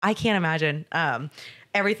I can't imagine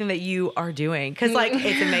everything that you are doing, because like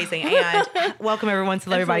it's amazing. And welcome everyone to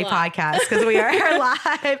the Everybody Podcast, because we are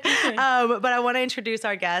live. But I want to introduce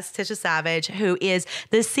our guest, Tisha Savage, who is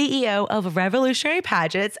the CEO of Revolutionary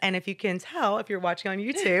Pageants. And if you can tell, if you're watching on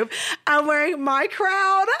YouTube, I'm wearing my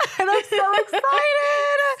crown, and I'm so excited.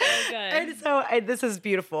 So good. And so this is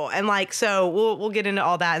beautiful. And like, so we'll get into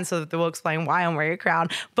all that, and so we'll explain why I'm wearing a crown.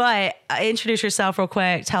 But introduce yourself real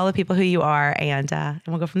quick. Tell the people who you are, and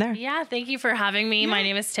we'll go from there. Yeah, thank you for having me. My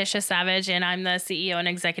name is Tisha Savage, and I'm the CEO and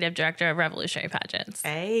Executive Director of Revolutionary Pageants.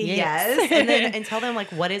 Hey, yes. And tell them,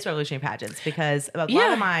 like, what is Revolutionary Pageants? Because a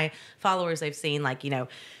lot of my followers, they've seen, like,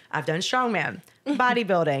 I've done strongman,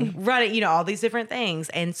 bodybuilding, running, all these different things.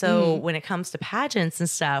 And so when it comes to pageants and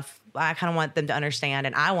stuff, I kind of want them to understand,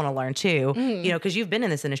 and I want to learn too, because you've been in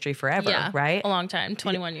this industry forever, right? A long time,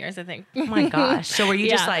 21 years, I think. Oh my gosh. So were you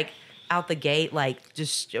just like out the gate, like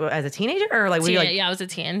just as a teenager, or like were you like? Yeah, I was a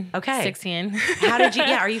teen. Okay, 16. How did you?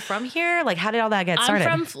 Yeah, are you from here? Like, how did all that get started?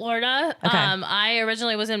 I'm from Florida. Okay. I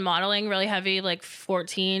originally was in modeling really heavy, like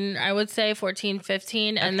 14, I would say 14,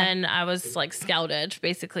 15. And then I was like scouted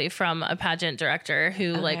basically from a pageant director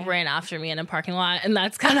who like ran after me in a parking lot. And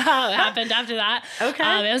that's kind of how it happened after that.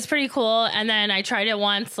 Okay. It was pretty cool. And then I tried it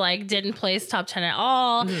once, like didn't place top 10 at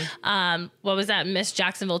all. What was that? Miss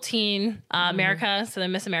Jacksonville Teen America. So the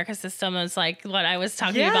Miss America system was like what I was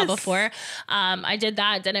talking about before. I did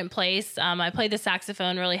that, didn't place. I played the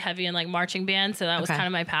saxophone really heavy in like marching band. So that was kind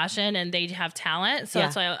of my passion, and they have talent. So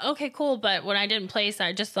that's why, okay, cool. But when I didn't place,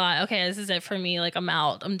 I just thought, okay, this is it for me. Like I'm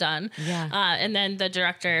out, I'm done. Yeah. And then the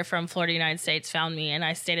director from Florida, United States found me, and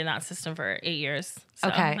I stayed in that system for 8 years. So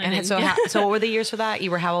okay. And so what were the years for that? You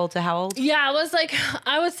were how old to how old? Yeah, I was like,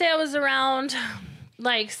 I would say I was around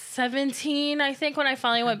like 17, I think, when I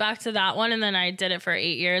finally went back to that one. And then I did it for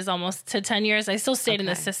 8 years, almost to 10 years. I still stayed in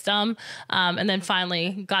the system. And then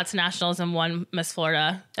finally got to nationals and won Miss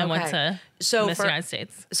Florida and went to Miss United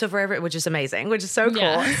States. So which is amazing, which is so cool.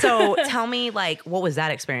 Yeah. So tell me, like, what was that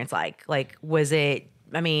experience like? Like, was it,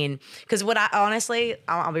 because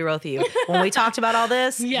I'll be real with you. When we talked about all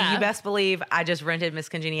this, you best believe I just rented Miss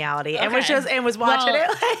Congeniality and was watching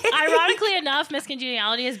it. Ironically enough, Miss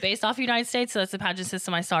Congeniality is based off United States, so that's the pageant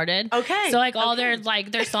system I started. Okay. So like all their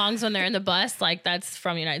songs when they're in the bus, like that's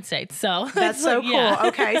from United States. So that's so cool. Yeah.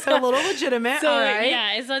 Okay, so a little legitimate. So, all right.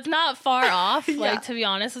 Yeah, so it's not far off. Like to be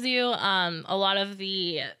honest with you, a lot of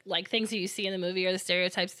the like things that you see in the movie or the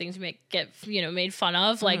stereotypes, things you get made fun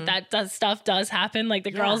of, like that stuff does happen. Like the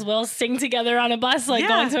girls will sing together on a bus, like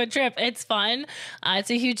going to a trip. It's fun. It's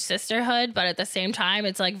a huge sisterhood, but at the same time,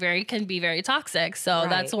 it's like can be very toxic. So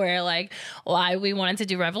that's where like why we wanted to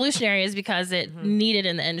do Revolutionary is because it needed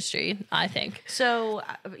in the industry, I think. So,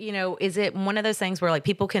 is it one of those things where like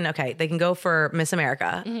people they can go for Miss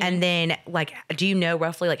America, and then like, do you know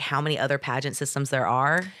roughly like how many other pageant systems there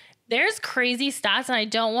are? There's crazy stats, and I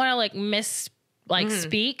don't want to like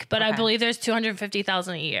speak, but I believe there's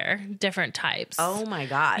 250,000 a year, different types. Oh my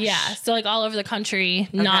gosh. Yeah. So like all over the country,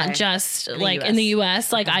 not just like in the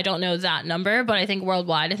US, like I don't know that number, but I think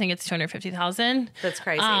worldwide, I think it's 250,000. That's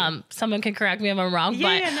crazy. Someone can correct me if I'm wrong,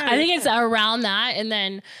 but I think it's around that. And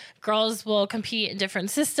then girls will compete in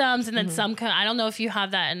different systems, and then I don't know if you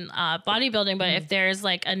have that in bodybuilding, but if there's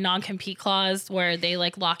like a non-compete clause where they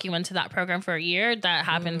like lock you into that program for a year, that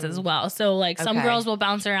happens as well. So like some girls will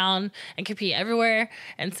bounce around and compete everywhere,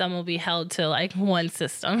 and some will be held to like one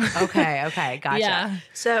system. Okay, gotcha. Yeah.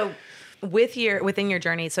 So within your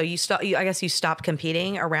journey, so I guess you stopped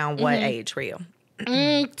competing around what age were you?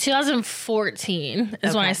 2014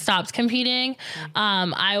 is when I stopped competing.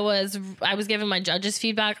 I was given my judges'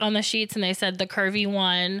 feedback on the sheets, and they said the curvy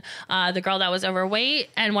one, the girl that was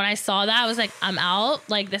overweight. And when I saw that, I was like, I'm out.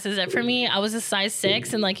 Like, this is it for me. I was a size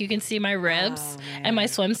 6, and like you can see my ribs and my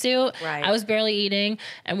swimsuit. Right. I was barely eating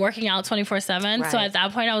and working out 24/7. Right. So at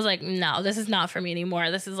that point, I was like, no, this is not for me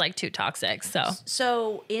anymore. This is like too toxic.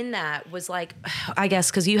 So in that was like, I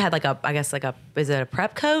guess because you had like is it a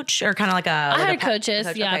prep coach or kind of like a? I had coaches,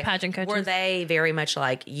 pageant coaches. Were they very much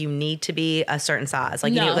like you need to be a certain size?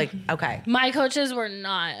 Like, no. Okay. My coaches were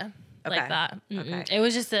not like that. Okay. It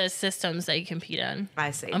was just the systems that you compete in.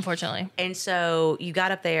 I see. Unfortunately. And so you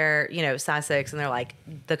got up there, size 6, and they're like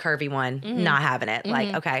the curvy one, not having it.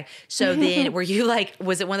 Like, okay. So then were you like,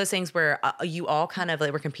 was it one of those things where you all kind of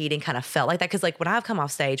like were competing, kind of felt like that? Because like when I've come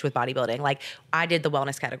off stage with bodybuilding, like I did the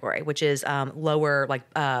wellness category, which is lower, like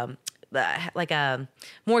a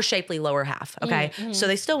more shapely lower half. Okay. So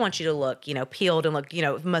they still want you to look, peeled and look,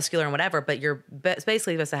 muscular and whatever, but you're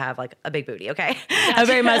basically supposed to have like a big booty. Okay. A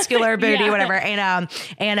very muscular booty, whatever.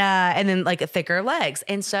 And then like thicker legs.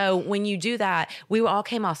 And so when you do that, we all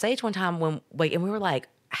came off stage one time and we were like,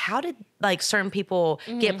 how did like certain people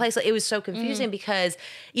get placed? Like, it was so confusing because,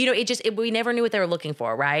 you know, we never knew what they were looking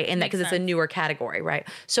for, right? And that because it's a newer category, right?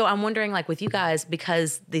 So I'm wondering, like, with you guys,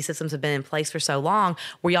 because these systems have been in place for so long,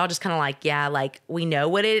 were y'all just kind of like, yeah, like we know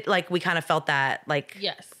what it, like we kind of felt that, like,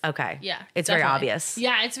 yes, okay, yeah, it's definitely. very obvious.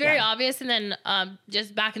 Yeah, it's very obvious. And then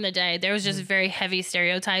just back in the day, there was just very heavy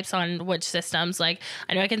stereotypes on which systems. Like,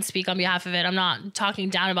 I know I can speak on behalf of it. I'm not talking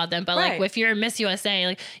down about them, but like if you're Miss USA,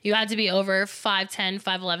 like you had to be over 5'10",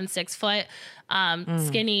 5'11", 6 foot.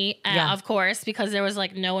 Skinny, of course, because there was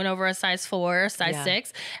like no one over a size 4, size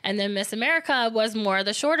 6. And then Miss America was more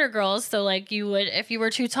the shorter girls. So like you would, if you were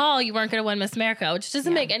too tall, you weren't going to win Miss America, which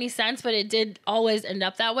doesn't make any sense, but it did always end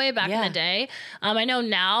up that way back in the day. I know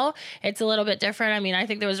now it's a little bit different. I mean, I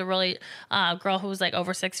think there was a really girl who was like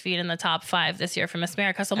over 6 feet in the top 5 this year for Miss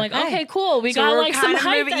America. So I'm like, okay, cool. We got like some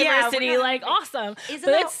height diversity, like awesome.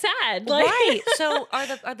 But it's sad. Like, right. So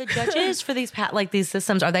are the judges for these these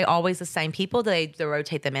systems, are they always the same people? Do they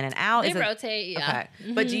rotate them in and out? They rotate, yeah.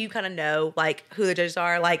 Okay. But do you kind of know like who the judges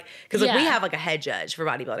are? Like, because like, we have like a head judge for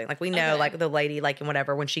bodybuilding. Like we know like the lady, like and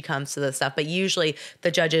whatever, when she comes to the stuff, but usually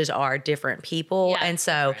the judges are different people. And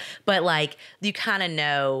so, but like you kind of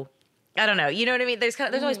know, I don't know, you know what I mean? There's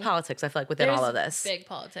always politics, I feel like, within all of this. Big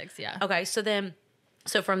politics, yeah. Okay.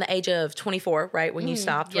 So from the age of 24, right, when you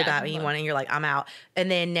stopped with that and you went and you're like, I'm out. And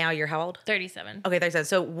then now you're how old? 37. Okay, 37.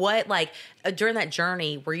 So what, like, during that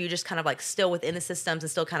journey, were you just kind of like still within the systems and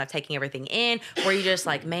still kind of taking everything in? Were you just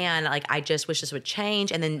like, man, like, I just wish this would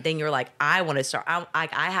change? And then you're like, I want to start, I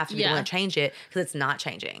have to be the one to change it because it's not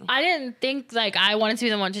changing. I didn't think like I wanted to be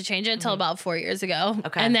the one to change it until about 4 years ago.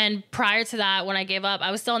 Okay. And then prior to that, when I gave up, I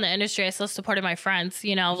was still in the industry. I still supported my friends,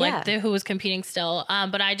 you know, like who was competing still.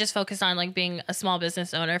 But I just focused on like being a small business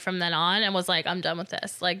owner from then on and was like, I'm done with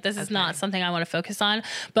this. Like, this is not something I want to focus on.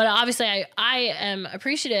 But obviously I am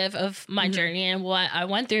appreciative of my journey and what I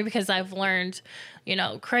went through because I've learned, you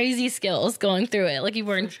know, crazy skills going through it. Like you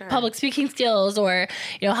learn public speaking skills or,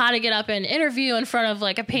 you know, how to get up and interview in front of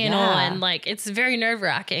like a panel and like, it's very nerve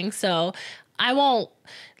wracking. So I won't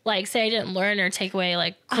like say I didn't learn or take away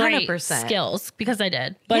like great 100%. Skills because I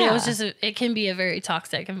did, but it was just, it can be a very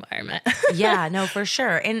toxic environment. Yeah, no, for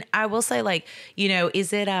sure. And I will say like, you know,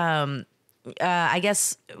 is it, I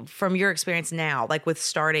guess from your experience now, like with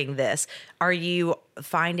starting this, are you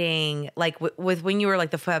finding like with when you were like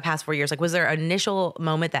the past 4 years, like was there an initial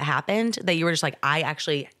moment that happened that you were just like, I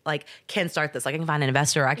actually like can start this, like I can find an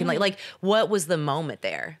investor, I can like what was the moment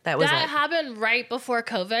there that was that happened right before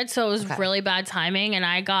COVID, so it was really bad timing and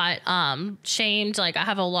I got shamed. Like I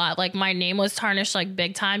have a lot, like my name was tarnished like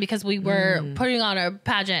big time because we were putting on a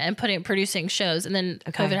pageant and producing shows, and then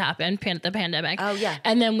COVID happened, the pandemic. Oh yeah,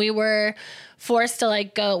 and then we were forced to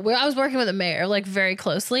like go where I was working with the mayor like very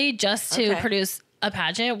closely just to produce a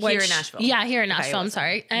pageant, which here in Nashville. Yeah, here in Nashville. I'm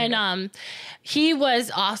sorry. And he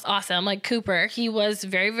was awesome. Like Cooper, he was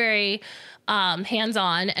very, very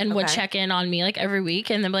hands-on and would check in on me like every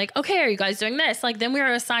week and then be like, okay, are you guys doing this? Like then we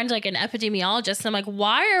were assigned like an epidemiologist and I'm like,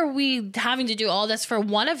 why are we having to do all this for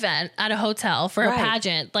one event at a hotel for a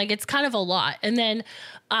pageant? Like it's kind of a lot. And then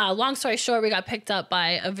long story short, we got picked up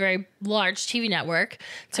by a very large TV network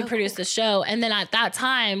to produce the show. And then at that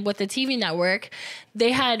time with the TV network,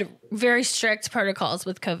 they had very strict protocols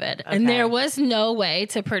with COVID and there was no way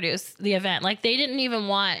to produce the event. Like they didn't even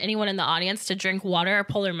want anyone in the audience to drink water or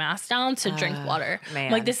pull their mask down to drink water.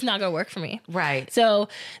 Man. Like this is not going to work for me. Right. So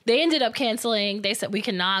they ended up canceling. They said, we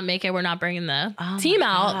cannot make it. We're not bringing the team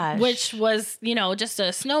out, which was, you know, just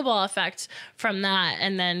a snowball effect from that.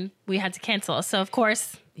 And then we had to cancel. So of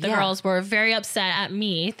course, the girls were very upset at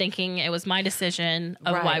me thinking it was my decision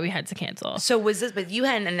of why we had to cancel. So was this, but you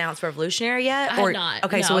hadn't announced Revolutionary yet? I had not.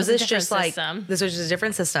 Okay, no, so was this just system. Like, this was just a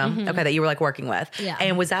different system, okay, that you were like working with? Yeah.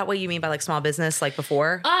 And was that what you mean by like small business like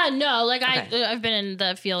before? No, like I've been in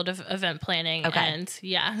the field of event planning and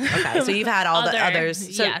Okay, so you've had all the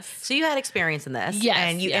others. So, so you had experience in this. Yes.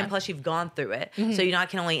 And and plus you've gone through it. So you not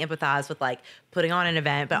can only empathize with like putting on an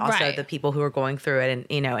event, but also the people who are going through it and,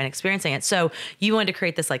 you know, and experiencing it. So you wanted to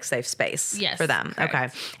create this like safe space for them. Correct. Okay.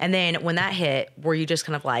 And then when that hit, were you just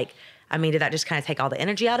kind of like, I mean, did that just kind of take all the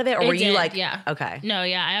energy out of it? Or were you like, okay. No,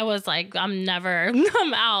 I was like, I'm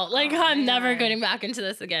out. Like, I'm never getting back into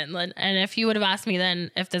this again. And if you would have asked me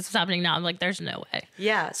then if this was happening now, I'm like, there's no way.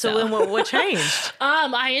 Yeah. So then what changed?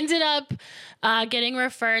 I ended up getting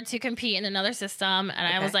referred to compete in another system.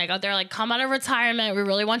 And I was like, they're like, come out of retirement. We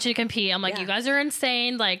really want you to compete. I'm like, you guys are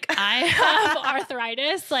insane. Like I have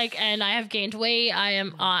arthritis, like, and I have gained weight.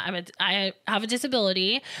 I have a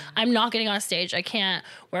disability. I'm not getting on stage. I can't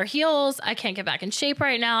wear heels. I can't get back in shape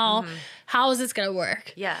right now. How is this going to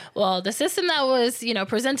work? Yeah. Well, the system that was,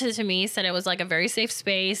 presented to me said it was like a very safe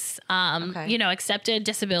space, accepted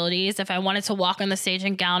disabilities. If I wanted to walk on the stage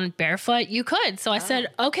in gown barefoot, you could. So I said,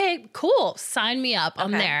 okay, cool. Sign me up.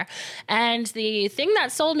 I'm there. And the thing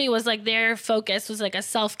that sold me was like their focus was like a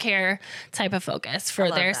self-care type of focus for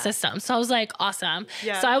their system. So I was like, awesome.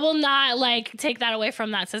 Yeah. So I will not like take that away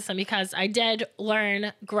from that system because I did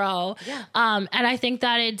learn, grow. Yeah. And I think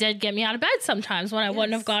that it did get me out of bed sometimes when I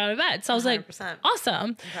wouldn't have got out of bed. So I was like,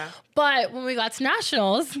 awesome. Okay. But when we got to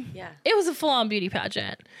nationals, it was a full-on beauty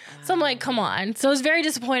pageant. So I'm like, come on. So I was very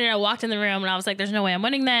disappointed. I walked in the room and I was like, there's no way I'm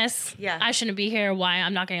winning this. Yeah. I shouldn't be here. Why?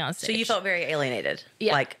 I'm not getting on stage. So you felt very alienated.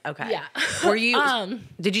 Yeah. Like, okay. Yeah. Were you,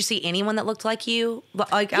 did you see anyone that looked like you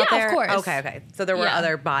like out there? Of course. Okay. So there were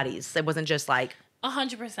other bodies. It wasn't just like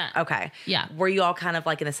 100%. Okay. Yeah. Were you all kind of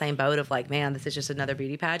like in the same boat of like, man, this is just another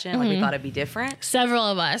beauty pageant? Like we thought it'd be different? Several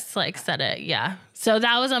of us like said it. Yeah. So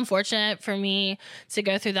that was unfortunate for me to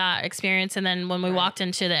go through that experience. And then when we walked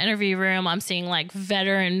into the interview room, I'm seeing like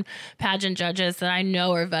veteran pageant judges that I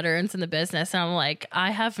know are veterans in the business. And I'm like,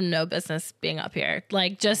 I have no business being up here.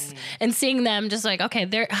 Like just, and seeing them just like, okay,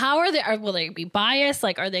 will they be biased?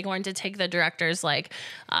 Like, are they going to take the director's like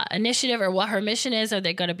initiative or what her mission is? Are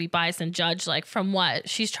they going to be biased and judge like from what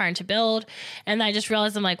she's trying to build? And I just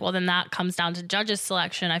realized I'm like, well, then that comes down to judges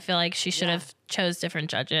selection. I feel like she should have chose different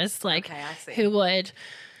judges, like who would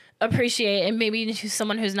appreciate and maybe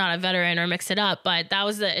someone who's not a veteran or mix it up. But that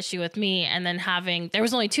was the issue with me. And then there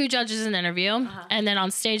was only 2 judges in the interview and then on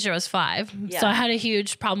stage there was 5. So I had a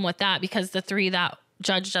huge problem with that because the 3 that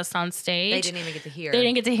judged us on stage, they didn't even get to hear. They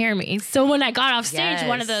didn't get to hear me. So when I got off stage,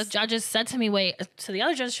 one of the judges said to me, wait, to the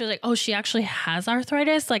other judge, she was like, oh, she actually has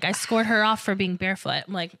arthritis. Like I scored her off for being barefoot.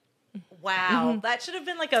 I'm like, wow, that should have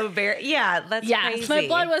been like a that's crazy. My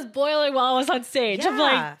blood was boiling while I was on stage. I'm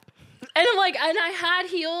like, and I had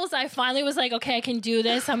heels. I finally was like, okay, I can do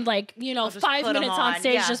this. I'm like, 5 minutes on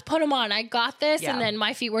stage, just put them on. I got this. And then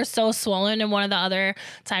my feet were so swollen. And one of the other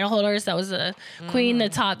title holders that was a queen, the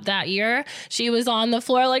top that year, she was on the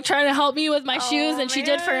floor, like trying to help me with my shoes. And she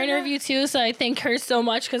did for her interview too. So I thank her so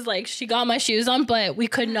much because like she got my shoes on, but we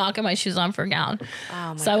could not get my shoes on for a gown.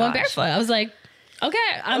 So I went barefoot. I was like, okay,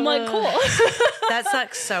 I'm like, cool. That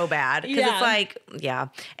sucks so bad. Because it's like,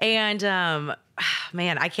 And,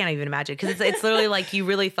 man, I can't even imagine. Because it's literally like you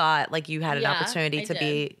really thought like you had an opportunity to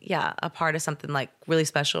be, a part of something like really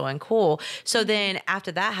special and cool. So then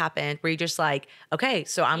after that happened, were you just like, okay,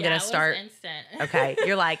 so I'm going to start. Was instant. Okay.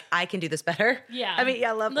 You're like, I can do this better. Yeah. I mean,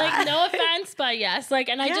 I love that. Like, no offense, but yes. Like,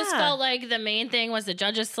 and I just felt like the main thing was the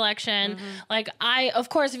judges selection. Like of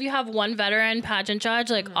course, if you have one veteran pageant judge,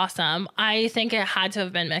 like awesome. I think it had to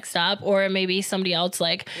have been mixed up or maybe somebody else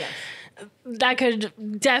like, that could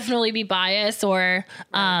definitely be biased or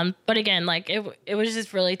but again like it was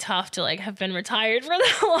just really tough to like have been retired for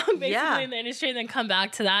that long basically in the industry and then come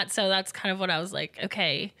back to that. So that's kind of what I was like,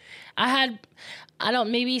 okay. I had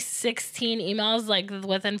maybe 16 emails like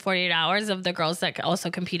within 48 hours of the girls that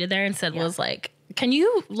also competed there and said was like, can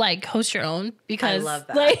you like host your own? Because I love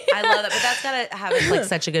that. Like, I love that. But that's gotta have like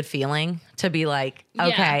such a good feeling to be like,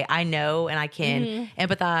 okay, I know and I can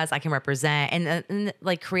empathize, I can represent and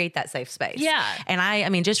like create that safe space. Yeah. And I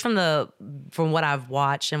mean, just from what I've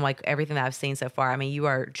watched and like everything that I've seen so far, I mean, you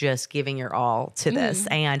are just giving your all to this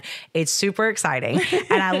and it's super exciting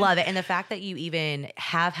and I love it. And the fact that you even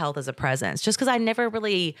have health as a presence, just because I never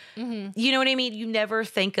really, you know what I mean? You never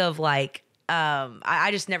think of like, I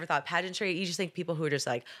just never thought pageantry. You just think people who are just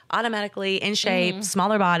like automatically in shape,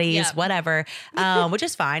 smaller bodies, whatever, which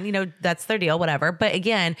is fine. That's their deal, whatever. But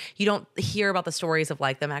again, you don't hear about the stories of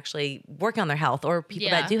like them actually working on their health or people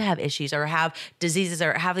that do have issues or have diseases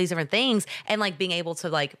or have these different things and like being able to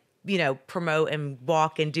like, promote and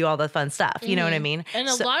walk and do all the fun stuff. You know what I mean? And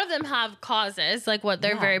a lot of them have causes, like what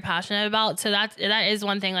they're very passionate about. So that is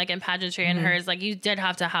one thing, like in pageantry and hers, like you did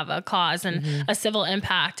have to have a cause and a civil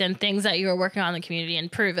impact and things that you were working on in the community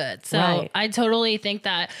and prove it. So I totally think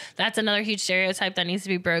that that's another huge stereotype that needs to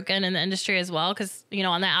be broken in the industry as well. Cause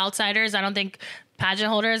on the outsiders, I don't think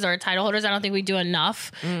pageant holders or title holders, I don't think we do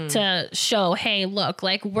enough to show, hey, look,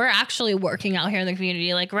 like we're actually working out here in the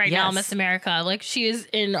community. Like right now, Miss America, like she is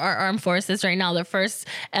in our armed forces right now, the first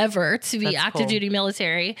ever to be active duty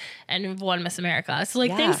military and won Miss America. So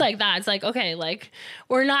like things like that. It's like, okay, like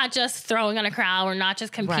we're not just throwing on a crowd. We're not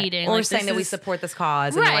just competing. Or like, saying that we support this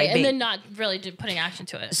cause. And then not really putting action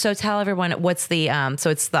to it. So tell everyone what's the,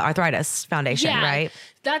 so it's the Arthritis Foundation, right?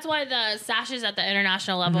 That's why the sashes at the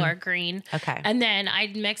international level are green. Okay. And then I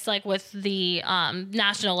mixed like with the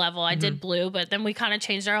national level, I did blue, but then we kind of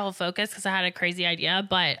changed our whole focus because I had a crazy idea.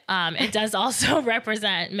 But it does also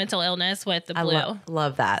represent mental illness with the blue. I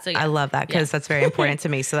love that. So, yeah. I love that because that's very important to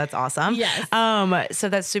me. So that's awesome. Yes. So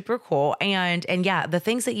that's super cool. And yeah, the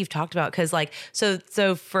things that you've talked about, because like, so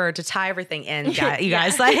to tie everything in, you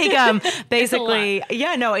guys, like, basically,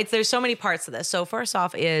 there's so many parts to this. So first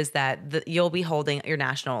off is that you'll be holding your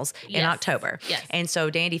nationals in October. Yes. And so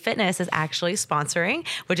Dandy Fitness is actually sponsoring,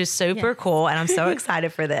 which is super cool. And I'm so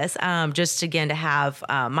excited for this. Just again, to have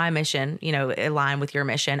my mission, align with your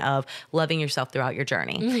mission of loving yourself throughout your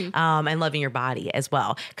journey, and loving your body as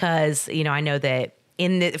well. Cause, I know that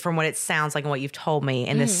from what it sounds like and what you've told me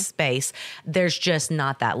in this space, there's just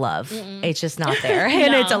not that love. It's just not there.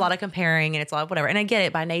 And it's a lot of comparing and it's a lot of whatever. And I get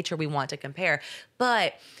it, by nature, we want to compare,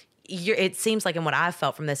 but it seems like, in what I've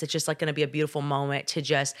felt from this, it's just like going to be a beautiful moment to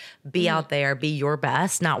just be out there, be your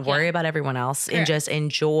best, not worry about everyone else, and just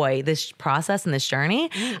enjoy this process and this journey.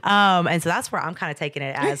 And so that's where I'm kind of taking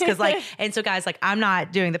it as, because like, and so guys, like, I'm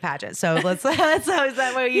not doing the pageant, so let's so is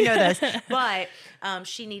that way this, but.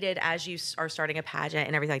 She needed, as you are starting a pageant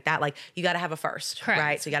and everything like that, like you got to have a first,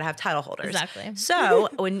 right? So you got to have title holders. Exactly. So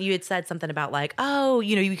when you had said something about like, oh,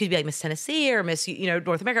 you could be like Miss Tennessee or Miss,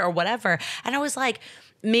 North America or whatever. And I was like,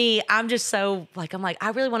 I'm just so like, I'm like,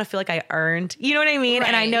 I really want to feel like I earned, you know what I mean? Right,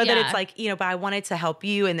 and I know that it's like, but I wanted to help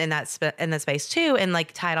you in that space too, and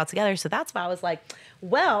like tie it all together. So that's why I was like,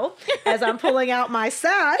 well, as I'm pulling out my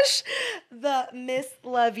sash, the Miss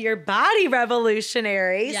Love Your Body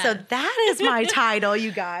Revolutionary. Yeah. So that is my title,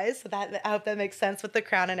 you guys. So I hope that makes sense with the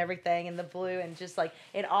crown and everything and the blue, and just like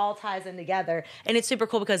it all ties in together. And it's super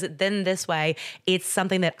cool because then this way it's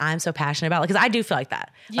something that I'm so passionate about. Because I do feel like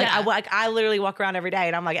that. Yeah. Like I literally walk around every day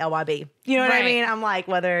and I'm like LYB. You know what I mean? I'm like,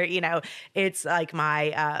 whether, it's like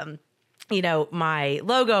my my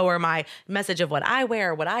logo or my message of what I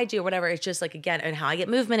wear or what I do or whatever. It's just like, again, and how I get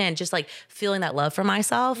movement in, just like feeling that love for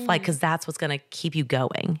myself, like, cause that's what's going to keep you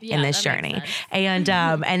going in this journey. And,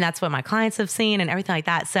 and that's what my clients have seen and everything like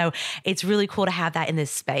that. So it's really cool to have that in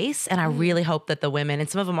this space. And I really hope that the women, and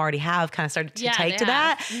some of them already have, kind of started to take to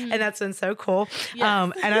that. And that's been so cool.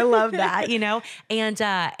 Yes. And I love that,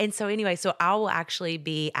 and so anyway, so I will actually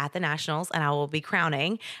be at the Nationals and I will be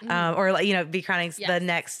crowning, be crowning the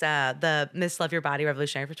next, the Miss Love Your Body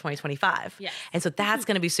Revolutionary for 2025. Yes. And so that's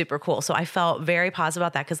going to be super cool. So I felt very positive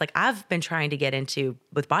about that because like I've been trying to get into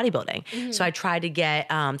with bodybuilding. So I tried to get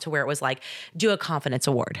to where it was like, do a confidence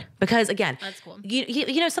award, because again, that's cool.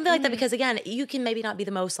 Something like that, because again, you can maybe not be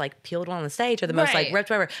the most like peeled one on the stage or the most like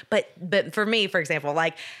ripped, whatever. But for me, for example,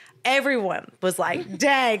 like, everyone was like,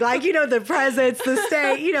 dang, like, the presence, the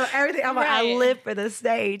stage, everything. I'm like, I live for the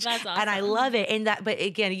stage. That's awesome. And I love it. And that, but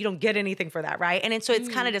again, you don't get anything for that, right? And so it's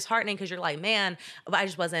kind of disheartening because you're like, man, but I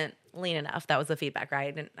just wasn't lean enough. That was the feedback,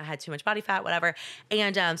 right? And I had too much body fat, whatever.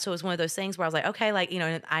 And so it was one of those things where I was like, okay, like,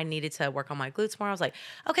 I needed to work on my glutes more. I was like,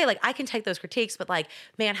 okay, like I can take those critiques, but like,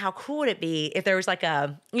 man, how cool would it be if there was like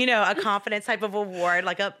a confidence type of award,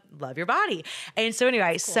 like a love your body. And so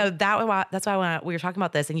anyway, so that's why when we were talking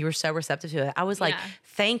about this and you were so receptive to it, I was like,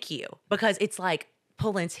 thank you, because it's like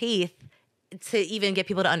pulling teeth to even get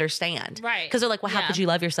people to understand. Right. Because they're like, well, how could you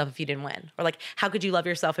love yourself if you didn't win? Or like, how could you love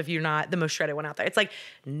yourself if you're not the most shredded one out there? It's like,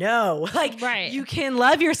 no, like you can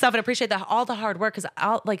love yourself and appreciate all the hard work. Cause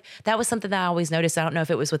like, that was something that I always noticed. I don't know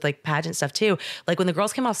if it was with like pageant stuff too. Like when the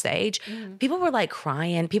girls came off stage, people were like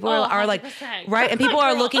crying. People are like, right. And people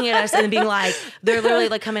are looking at us and being like, they're literally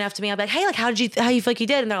like coming up to me. I'm like, hey, like, how you feel like you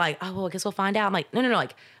did? And they're like, oh, well, I guess we'll find out. I'm like, no.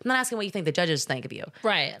 Like, I'm not asking what you think the judges think of you.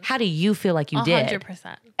 Right. How do you feel like you did?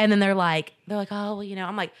 100%. And then they're like, oh, well,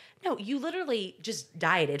 I'm like, no, you literally just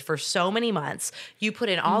dieted for so many months. You put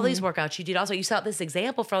in all these workouts. You did also, you set this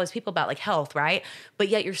example for all these people about like health, right? But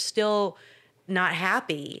yet you're still not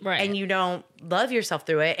happy, right? And you don't love yourself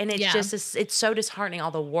through it, and it's just it's so disheartening,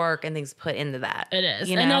 all the work and things put into that. It is.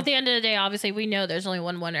 And at the end of the day, obviously we know there's only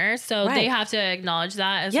one winner, so they have to acknowledge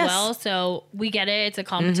that as well. So we get it, it's a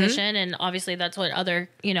competition, and obviously that's what other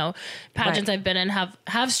pageants I've been in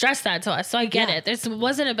have stressed that to us, so I get it. This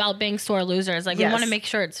wasn't about being sore losers. Like we want to make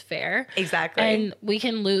sure it's fair, exactly, and we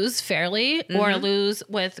can lose fairly or lose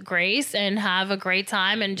with grace and have a great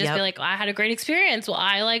time and just be like, I had a great experience. Well,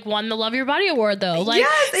 I like won the Love Your Body award though, like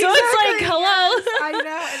so it's like, hello. Yes, I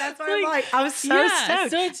know, and that's why I'm so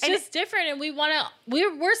stoked. So it's just different, and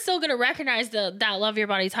we're still gonna recognize that Love Your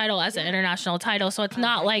Body title as an international title. So it's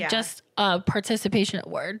not like just participation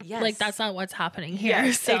award. Yes. Like that's not what's happening here.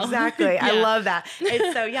 Yes, so. exactly. I love that.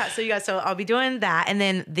 And so, so you guys, so I'll be doing that. And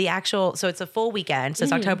then the actual, so it's a full weekend. So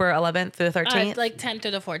it's October 11th through the 13th. Like 10th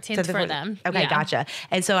through the 14th for them. Okay, gotcha.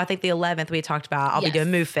 And so I think the 11th we talked about, I'll be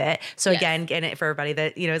doing Move Fit. So again, getting it for everybody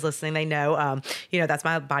that, is listening, they know, that's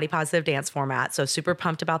my body positive dance format. So super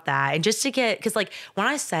pumped about that. And just to get, because like when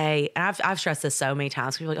I say, and I've stressed this so many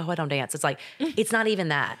times, people are like, oh, I don't dance. It's like, it's not even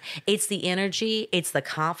that. It's the energy. It's the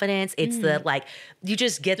confidence. It's the like, you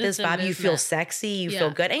just get this vibe. You feel sexy. You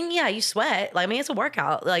feel good. And you sweat. Like, I mean, it's a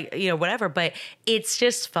workout, like, whatever, but it's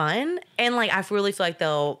just fun. And like, I really feel like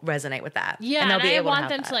they'll resonate with that. Yeah. And I want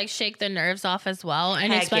them to like shake the nerves off as well.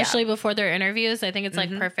 And especially before their interviews, I think it's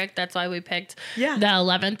like perfect. That's why we picked the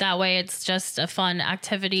 11th. That way it's just a fun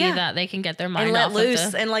activity that they can get their mind off loose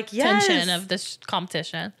of the and like tension of this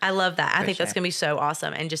competition. I love that. I think that's going to be so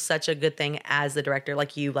awesome. And just such a good thing as the director,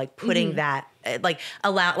 like you, like putting that, like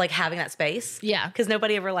having that space. Yeah. Because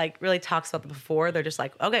nobody ever like really talks about the before. They're just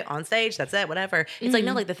like, okay, on stage, that's it, whatever. It's like,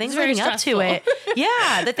 no, like the things leading up to it.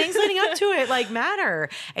 Yeah. The things leading up to it like matter.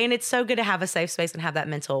 And it's so good to have a safe space and have that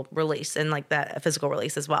mental release and like that physical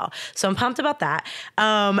release as well. So I'm pumped about that.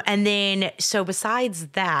 And then, so besides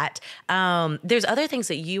that, there's other things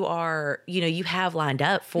that you are, you have lined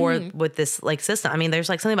up for with this like system. I mean, there's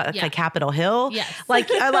like something about like Capitol Hill. Yes.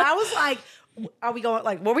 Like I was like, are we going,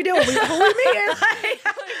 like, what are we doing? Who are we meeting? Like,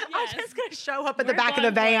 I'm just going to show up at the back of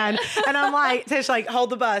the van. And I'm like, Tish, like, hold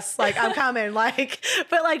the bus. Like, I'm coming. Like,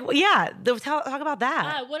 but like, talk about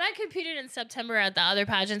that. When I competed in September at the other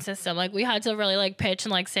pageant system, like, we had to really like pitch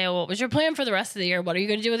and like say, well, what was your plan for the rest of the year? What are you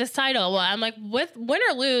going to do with this title? Well, I'm like, with win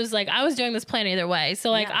or lose, like, I was doing this plan either way.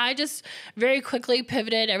 So like, I just very quickly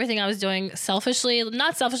pivoted everything I was doing selfishly,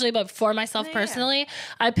 not selfishly, but for myself personally.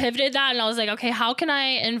 I pivoted that and I was like, okay, how can I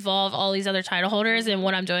involve all these other title holders in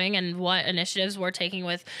what I'm doing and what initiatives we're taking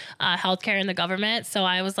with healthcare and the government. So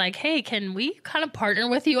I was like, hey, can we kind of partner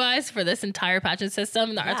with you guys for this entire pageant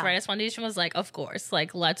system? The Arthritis Foundation was like, of course,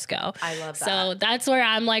 like, let's go. I love that. So that's where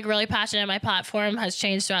I'm like really passionate. My platform has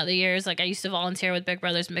changed throughout the years. Like I used to volunteer with Big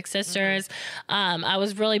Brothers Big Sisters. I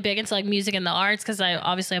was really big into like music and the arts because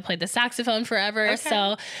I played the saxophone forever. Okay.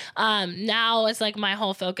 So now it's like my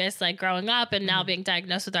whole focus, like growing up and now being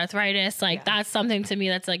diagnosed with arthritis, like that's something to me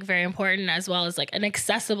that's like very important, as well as like an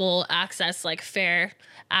accessible access, like fair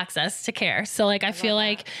access to care. So like I feel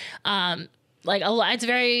like it's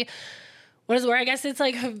very, what is the word? I guess it's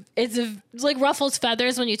like ruffles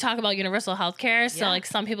feathers when you talk about universal health care. So like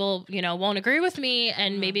some people, won't agree with me.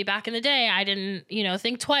 And maybe back in the day, I didn't,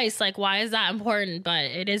 think twice, like, why is that important? But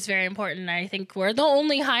it is very important. I think we're the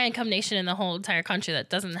only high income nation in the whole entire country that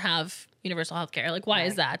doesn't have universal health care. Like, why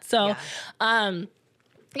is that? So,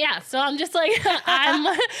 so I'm just like,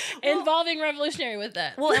 I'm involving revolutionary with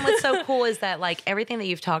it. Well, and what's so cool is that like everything that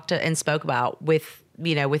you've talked to and spoke about with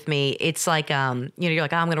me, it's like, you're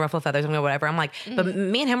like, oh, I'm going to ruffle feathers, I'm going to whatever. I'm like, but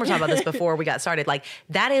me and him were talking about this before we got started. Like,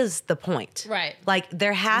 that is the point. Right. Like,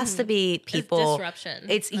 there has to be people. It's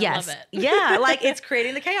disruption. I love it. Yeah. Like, it's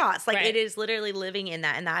creating the chaos. Like, it is literally living in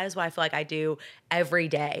that. And that is what I feel like I do every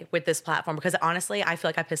day with this platform, because honestly, I feel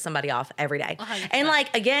like I piss somebody off every day. 100%. And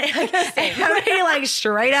like, again, like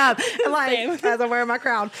straight up, like, as I'm wearing my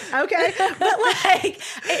crown. Okay. But like,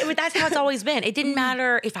 that's how it's always been. It didn't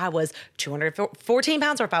matter if I was 214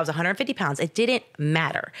 pounds or if I was 150 pounds. It didn't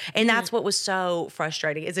matter. And that's what was so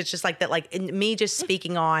frustrating, is it's just like that, like me just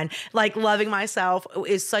speaking on like loving myself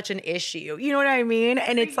is such an issue. You know what I mean?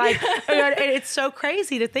 And it's like, it's so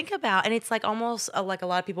crazy to think about. And it's like almost like a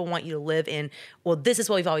lot of people want you to live in, well, this is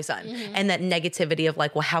what we've always done. And that negativity of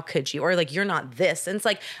like, well, how could you? Or like, you're not this. And it's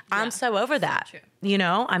like, I'm so over that,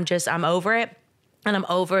 I'm over it. And I'm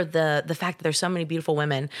over the fact that there's so many beautiful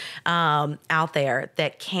women out there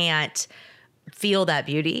that can't feel that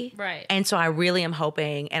beauty. Right. And so I really am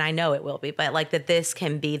hoping, and I know it will be, but like that this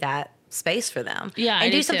can be that space for them. Yeah.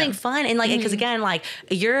 And do something fun. And like, because again, like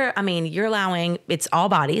you're allowing, it's all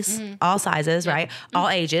bodies, all sizes, right? All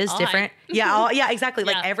ages, all different. Exactly.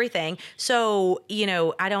 Like everything. So,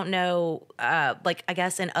 I don't know, like, I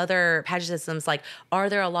guess in other pageant systems, like, are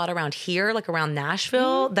there a lot around here, like around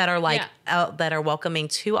Nashville that are like, that are welcoming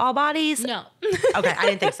to all bodies? No. Okay. I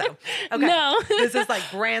didn't think so. Okay. No. This is like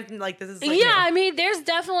brand, like this is like, I mean, there's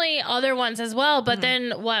definitely other ones as well. But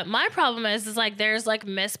then what my problem is like, there's like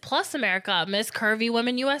Miss Plus America, Miss Curvy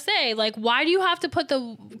Women USA. Like, why do you have to put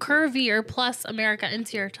the Curvy or Plus America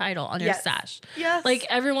into your title on your sash? Yes. Like,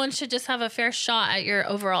 everyone should just have a fair shot at your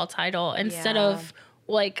overall title instead of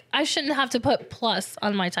like, I shouldn't have to put plus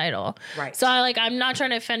on my title. Right. So I'm not trying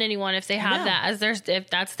to offend anyone if they have that as if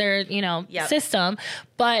that's their, system.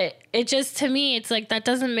 But it just, to me, it's like that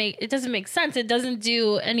doesn't make sense. It doesn't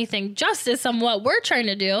do anything justice on what we're trying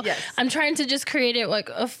to do. Yes. I'm trying to just create it like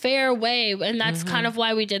a fair way, and that's kind of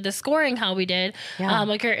why we did the scoring how we did. Yeah.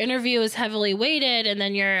 Like your interview is heavily weighted, and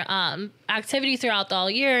then your activity throughout the all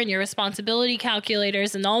year, and your responsibility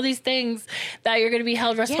calculators, and all these things that you're going to be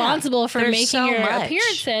held responsible for there's making so your much.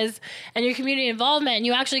 appearances and your community involvement, and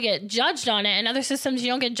you actually get judged on it. In other systems, you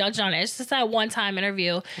don't get judged on it. It's just that one-time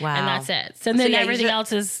interview, Wow. and that's it. So then yeah, everything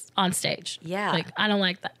else is on stage. Yeah. Like, I don't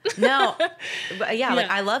like that. No, but like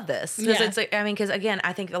I love this because Yeah. it's like, I mean, because again,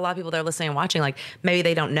 I think a lot of people that are listening and watching, like maybe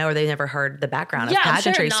they don't know or they've never heard the background of Yeah, I'm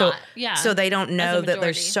sure pageantry, so not. Yeah. so they don't know that majority.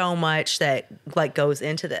 there's so much that like goes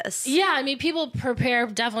into this. Yeah, I mean, people prepare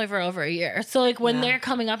definitely for over a year. So, like, when they're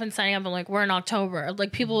coming up and signing up, and like, we're in October,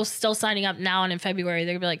 like, people still signing up now and in February,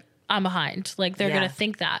 they're gonna be like, I'm behind. Like, they're gonna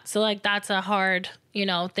think that. So, like, that's a hard,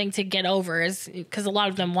 thing to get over, is because a lot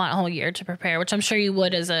of them want a whole year to prepare, which I'm sure you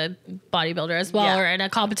would as a bodybuilder as well, or in a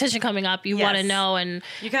competition coming up, you want to know, and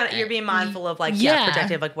you're being mindful of like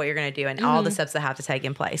projective, like what you're going to do and all the steps that have to take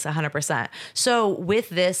in place 100%. So with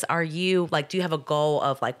this, are you like, do you have a goal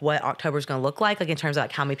of like what October is going to look like in terms of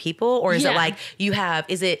like how many people, or is it like you have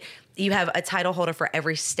a title holder for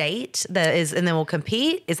every state that is, and then we'll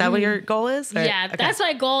compete? Is that what your goal is? Or, yeah, that's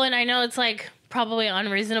my goal. And I know it's like probably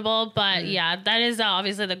unreasonable, but yeah, that is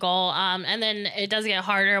obviously the goal. And then it does get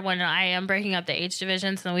harder when I am breaking up the age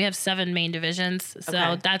divisions. And we have 7 main divisions,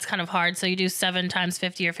 so that's kind of hard. So you do 7 times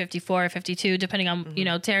 50 or 54 or 52, depending on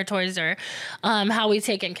territories or how we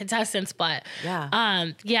take in contestants. But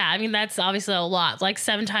I mean, that's obviously a lot. Like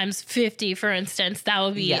 7 times 50, for instance, that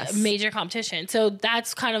would be a major competition. So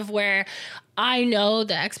that's kind of where I know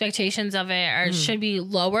the expectations of it should be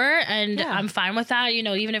lower, and I'm fine with that.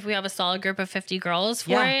 Even if we have a solid group of 50 girls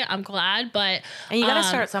for it, I'm glad. But you got to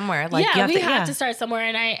start somewhere. Like, we have to start somewhere,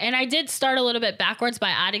 and I did start a little bit backwards by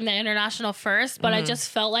adding the international first, but I just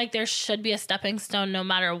felt like there should be a stepping stone no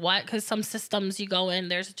matter what, because some systems you go in,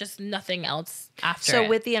 there's just nothing else after. So it.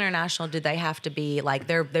 with the international, did they have to be like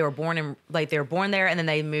they were born there and then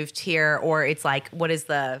they moved here, or it's like, what is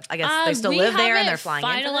the? I guess they still live there and they're flying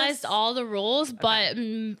into this? Finalized all the rules, but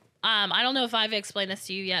I don't know if I've explained this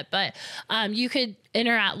to you yet, but you could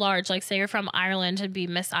enter at large. Like, say you're from Ireland and be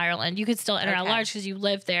Miss Ireland, you could still enter at large because you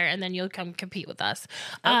live there, and then you'll come compete with us.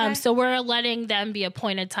 So we're letting them be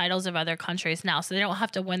appointed titles of other countries now, so they don't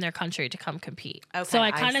have to win their country to come compete. So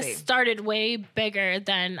I kind of started way bigger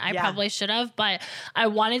than I probably should have, but I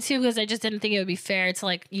wanted to because I just didn't think it would be fair to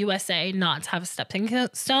like USA not to have a stepping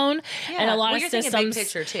stone. And a lot of systems, big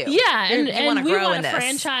picture too. And we want to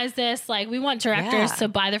franchise this. Like, we want directors to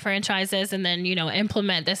buy the franchises and then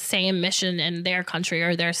implement the same mission in their country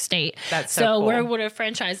or their state. That's so cool. We're going to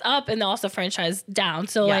franchise up and also franchise down.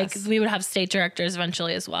 So like we would have state directors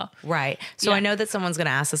eventually as well. Right. So I know that someone's going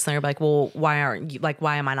to ask this and they're like, well, why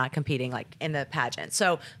am I not competing like in the pageant?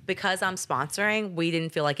 So because I'm sponsoring, we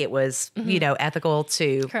didn't feel like it was, ethical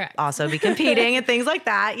to also be competing and things like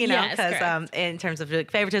that, because in terms of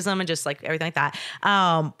like favoritism and just like everything like that.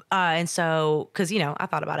 And so, cause I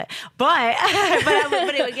thought about it, but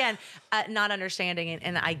again, not understanding,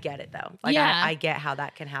 and I get it though. Like I get how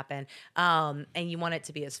that can happen. And you want it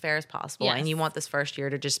to be as fair as possible, and you want this first year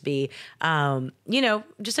to just be,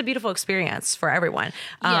 just a beautiful experience for everyone.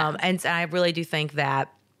 And I really do think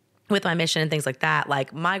that with my mission and things like that,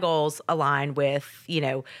 like my goals align with,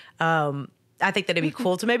 I think that it'd be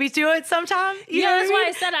cool to maybe do it sometime. That's why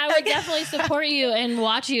I said I would definitely support you and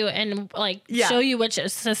watch you and show you which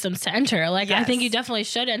systems to enter. Like, I think you definitely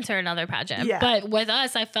should enter another pageant. But with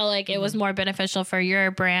us, I felt like it was more beneficial for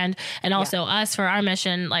your brand and also us for our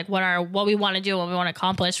mission, like what we want to do, what we want to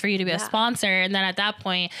accomplish, for you to be a sponsor. And then at that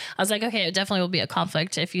point, I was like, okay, it definitely will be a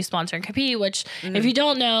conflict if you sponsor and compete, which if you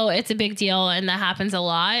don't know, it's a big deal, and that happens a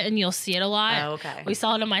lot, and you'll see it a lot. We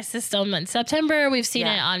saw it in my system in September. We've seen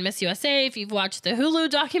it on Miss USA. If you've watched the Hulu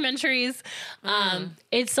documentaries,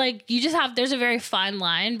 it's like there's a very fine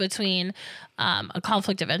line between a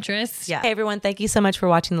conflict of interest. Hey everyone, thank you so much for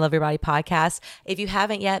watching the Love Your Body podcast. If you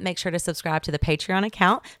haven't yet, make sure to subscribe to the Patreon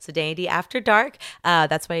account. So Danny D After Dark.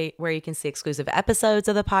 That's where you can see exclusive episodes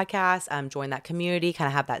of the podcast, join that community, kind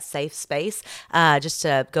of have that safe space, just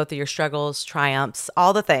to go through your struggles, triumphs,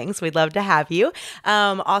 all the things. We'd love to have you.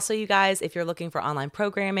 Also, you guys, if you're looking for online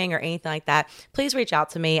programming or anything like that, please reach out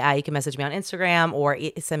to me. You can message me on Instagram or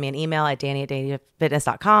send me an email at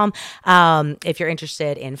danny@dannyfitness.com. If you're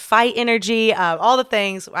interested in fight energy, all the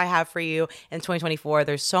things I have for you in 2024,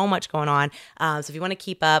 there's so much going on. So if you want to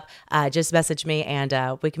keep up, just message me and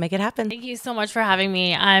we can make it happen. Thank you so much for having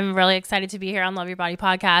me. I'm really excited to be here on Love Your Body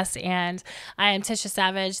podcast. And I am Tisha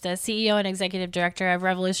Savage, the CEO and Executive Director of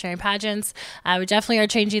Revolutionary Pageants. We definitely are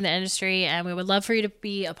changing the industry and we would love for you to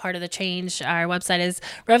be a part of the change. Our website is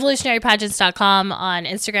revolutionarypageants.com. On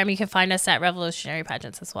Instagram, you can find us at Revolutionary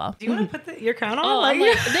Pageants as well. Do you want to put your crown on? Oh,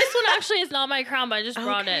 this one actually is not my crown, but I just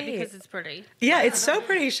brought it because it's pretty. Yeah, it's so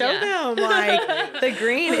pretty. Show them like the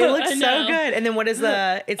green. It looks so good. And then what is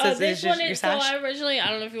the? It says this one your is, sash. so I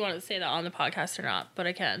don't know if you want to say that on the podcast or not, but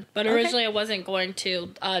I can. But originally I wasn't going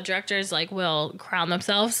to. Directors like will crown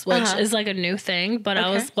themselves, which is like a new thing. But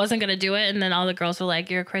I wasn't gonna do it, and then all the girls were like,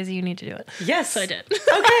 "You're crazy. You need to do it." Yes, so I did. Okay,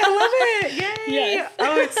 I love it. Yay! Yes.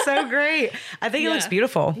 Oh, it's so great. I think it looks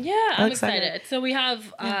beautiful. Yeah, I'm excited. So we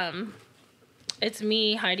have. It's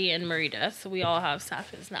me, Heidi, and Marita. So we all have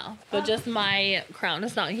sashes now. But just my crown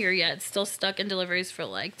is not here yet. It's still stuck in deliveries for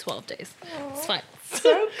like 12 days. It's fine.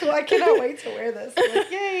 So cool. I cannot wait to wear this. Like,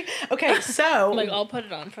 yay. Okay, so. I'll put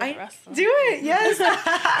it on for the rest of Do it. Yes.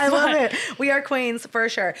 I love it. We are queens for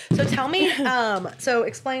sure. So tell me, so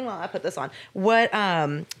explain while I put this on, what,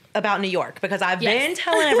 about New York, because I've been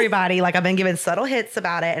telling everybody, like I've been giving subtle hits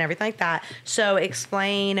about it and everything like that. So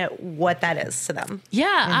explain what that is to them.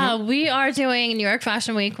 Yeah, we are doing New York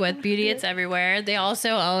Fashion Week with Beauty It's Everywhere. They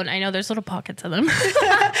also own, I know there's little pockets of them.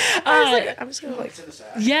 I'm just going to like.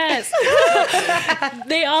 Yes.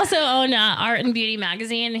 They also own Art and Beauty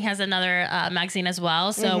magazine. He has another magazine as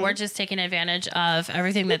well. So we're just taking advantage of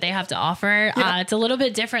everything that they have to offer. It's a little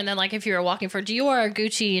bit different than like if you were walking for Dior or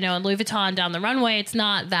Gucci, and Louis Vuitton down the runway. It's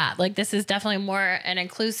not that. Like this is definitely more an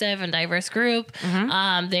inclusive and diverse group.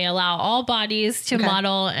 They allow all bodies to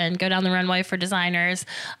model and go down the runway for designers.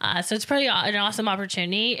 So it's pretty an awesome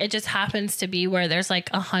opportunity. It just happens to be where there's like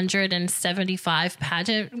 175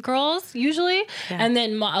 pageant girls usually, and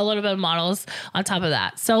then a little bit of models on top of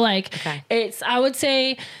that. So like it's, I would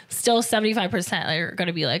say still 75% are going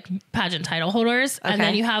to be like pageant title holders. And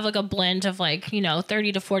then you have like a blend of like,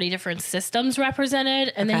 30 to 40 different systems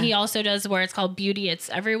represented. And then he also does where it's called Beauty It's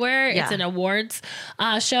Everywhere. It's an awards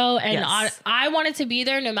show. And I wanted to be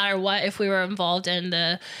there no matter what, if we were involved in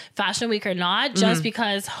the Fashion Week or not, just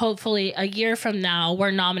because hopefully a year from now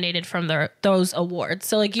we're nominated from those awards.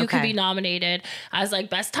 So like you could be nominated as like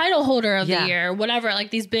best title holder of the year, whatever,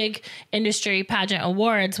 like these big industry pageant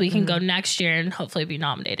awards, we can go next year and hopefully be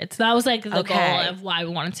nominated. So that was like the goal of why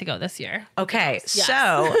we wanted to go this year. Okay.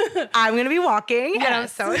 So I'm going to be walking and I'm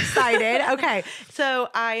so excited. Okay. So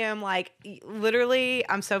I am like, literally,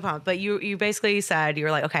 I'm so pumped. But you basically said, you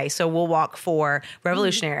were like, okay, so we'll walk for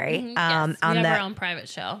Revolutionary. We have our own private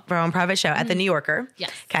show. Our own private show at the New Yorker.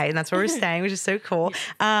 Yes. Okay. And that's where we're staying, which is so cool.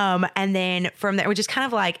 And then from there, we're just kind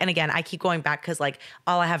of like, and again, I keep going back because like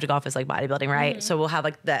all I have to go off is like bodybuilding, right? So we'll have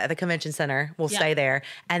like the convention center, we'll stay there.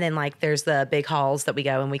 And then like there's the big halls that we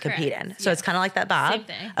go and we compete in. So it's kind of like that vibe. Same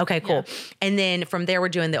thing. Okay, cool. And then from there, we're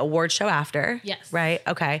doing the award show after. Yes. Right?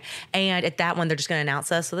 Okay. And at that one, they're just going to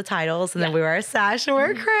announce us with the titles and then we wear a sash and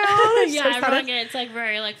wear a crown. Everyone gets like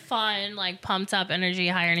very like fun, like pumped up energy,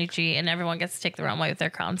 high energy, and everyone gets to take the runway with their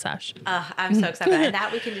crown sash. I'm so excited. And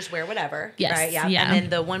that we can just wear whatever. Yes. Right? Yeah. And then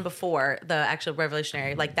the one before, the actual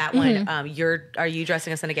Revolutionary, like that one, are you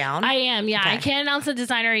dressing us in a gown? I am, yeah. Okay. I can't announce the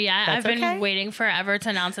designer yet. I've been waiting forever to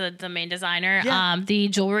announce the main designer. The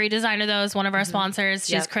jewelry designer though is one of our sponsors.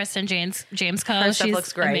 She's Kristen James Co. Her stuff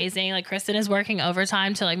looks great. Amazing. Like Kristen is working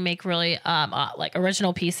overtime to like make really like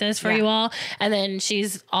original pieces for you all. And then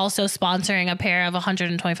she's also sponsoring a pair of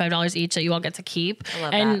 $125 each that you all get to keep. I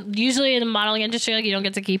love and that. Usually in the modeling industry, like you don't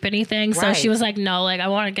get to keep anything. So she was like, no, like I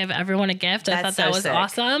want to give everyone a gift. I thought that was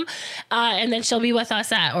awesome. And then she'll be with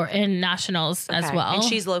us in Nationals as well. And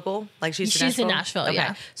she's local? Like she's in Nashville, okay.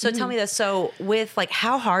 So tell me this. So with like,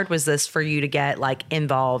 how hard was this for you to get like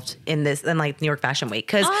involved in this, in like New York Fashion Week?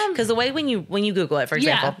 Because the way when you Google it, for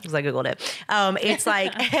example, because I Googled it, it's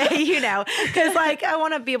like, because like I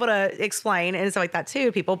want to be able to explain and stuff like that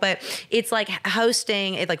too, people, but it's like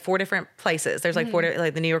hosting at like 4 different places. There's like 4,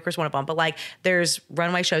 like the New Yorker's one of them, but like there's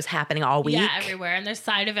runway shows happening all week. Yeah, everywhere. And there's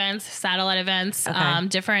side events, satellite events,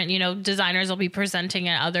 different, designers will be presenting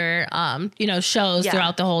at other, shows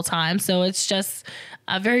throughout the whole time. So it's just,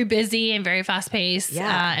 very busy and very fast paced.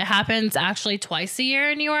 Yeah. It happens actually twice a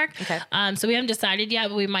year in New York. Okay. So we haven't decided yet,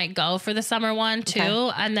 but we might go for the summer one too.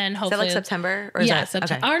 Okay. And then hopefully. Is that like September? Or is that,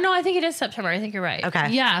 September. Okay. Or no, I think it is September. I think you're right.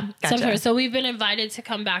 Okay. Yeah. Gotcha. September. So we've been invited to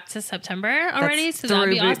come back to September already. So that'd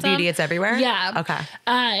be awesome. Beauty It's Everywhere? Yeah. Okay.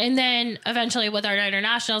 And then eventually with our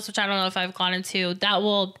internationals, which I don't know if I've gone into, that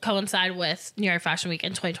will coincide with New York Fashion Week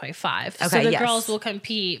in 2025. Okay, so the girls will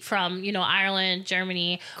compete from, Ireland,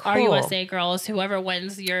 Germany, our USA girls, whoever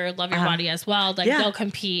wins your Love Your Body as well. Like they'll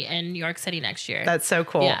compete in New York City next year. That's so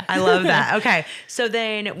cool. Yeah. I love that. Okay. So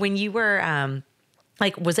then when you were,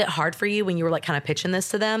 was it hard for you when you were like kind of pitching this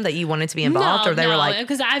to them that you wanted to be involved, or they were like,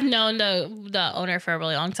 because I've known the owner for a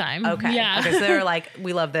really long time. Okay. Yeah. Okay. So they were like,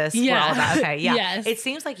 we love this. Yeah. We're all about. Okay. Yeah. Yes. It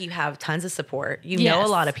seems like you have tons of support. You know a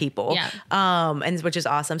lot of people. Yeah. And which is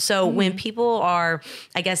awesome. So when people are,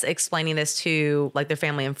 I guess, explaining this to like their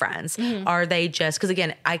family and friends, are they just, because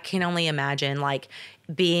again, I can only imagine like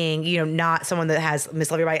being, not someone that has Miss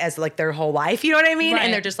Love Your Body as like their whole life. You know what I mean? Right.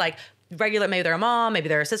 And they're just like, regular, maybe they're a mom, maybe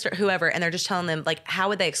they're a sister, whoever, and they're just telling them, like, how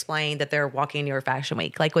would they explain that they're walking into your fashion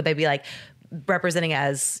week? Like, would they be like representing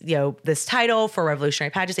as, this title for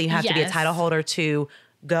Revolutionary Pageants that you have to be a title holder to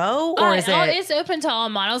go, or is it? It's open to all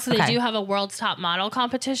models. So they do have a world's top model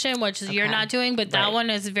competition, which you're not doing, but that one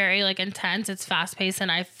is very like intense. It's fast paced,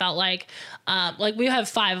 and I felt like we have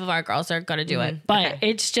 5 of our girls that are going to do it, but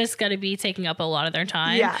it's just going to be taking up a lot of their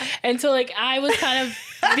time. Yeah. And so like I was kind of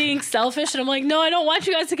being selfish, and I'm like, no, I don't want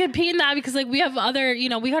you guys to compete in that because like we have other,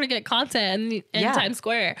 we got to get content in Times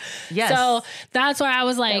Square. Yes. So that's why I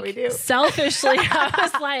was like, selfishly, I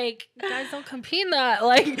was like, guys, don't compete in that.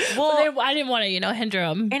 Like, well, I didn't want to, hinder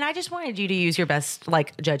them. And I just wanted you to use your best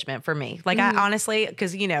like judgment for me. Like I honestly,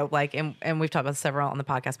 because like, and we've talked about several on the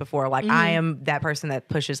podcast before. Like I am that person that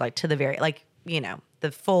pushes like to the very like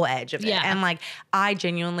the full edge of it. And like I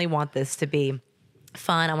genuinely want this to be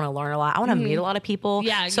fun. I want to learn a lot. I want to meet a lot of people.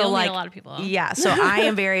 Yeah, so you'll like meet a lot of people. Yeah, so I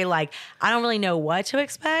am very like I don't really know what to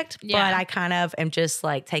expect, but I kind of am just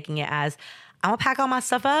like taking it as I'm gonna pack all my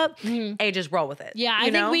stuff up and just roll with it. Yeah,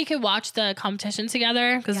 I think we could watch the competition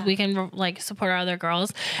together because we can like support our other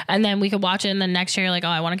girls, and then we could watch it. And then next year, like, oh,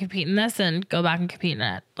 I want to compete in this, and go back and compete in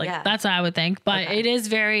it. Like that's what I would think. But it is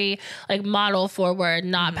very like model forward,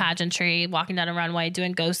 not pageantry. Walking down a runway,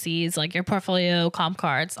 doing go-sees, like your portfolio, comp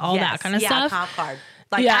cards, all that kind of stuff. Comp card.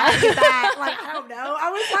 Like, I get that. Like, I don't know.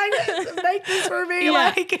 I was like, make this for me.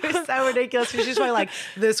 Like, it was so ridiculous. She's just like,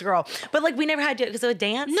 this girl. But, like, we never had to, because of a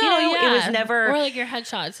dance, it was never. Or, like, your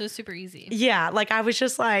headshot. So, super easy. Yeah. Like, I was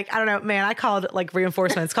just like, I don't know, man, I called, like,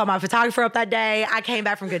 reinforcements. Called my photographer up that day. I came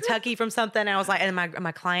back from Kentucky from something. And I was like, and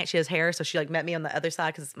my client, she has hair. So, she, like, met me on the other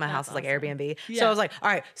side because my house is, like, Airbnb. Yeah. So, I was like, all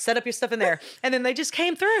right, set up your stuff in there. And then they just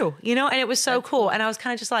came through, and it was so cool. And I was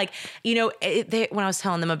kind of just like, when I was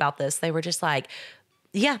telling them about this, they were just like,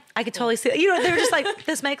 yeah, I could totally see that. They were just like,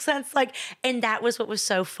 this makes sense. Like, and that was what was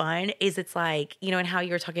so fun is it's like, and how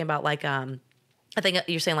you were talking about like, I think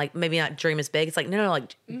you're saying like, maybe not dream is big. It's like, no,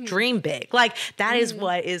 like dream big. Like that is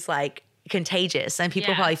what is like contagious, and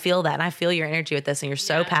people probably feel that. And I feel your energy with this, and you're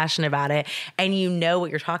so passionate about it, and what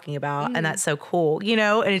you're talking about. And that's so cool,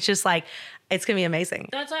 and it's just like, it's going to be amazing.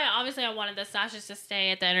 That's why, obviously, I wanted the sashes to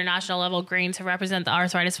stay at the international level green to represent the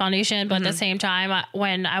Arthritis Foundation. But at the same time,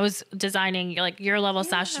 when I was designing, like, your level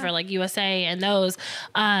sashes for, like, USA and those,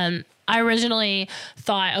 I originally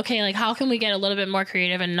thought, okay, like, how can we get a little bit more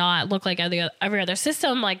creative and not look like every other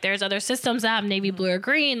system? Like, there's other systems that have navy blue or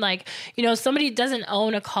green. Like, somebody doesn't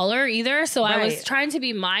own a color either. So I was trying to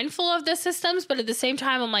be mindful of the systems. But at the same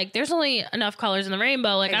time, I'm like, there's only enough colors in the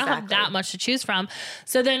rainbow. Like, I don't have that much to choose from.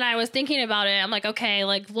 So then I was thinking about it. I'm like, okay,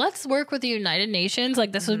 like, let's work with the United Nations.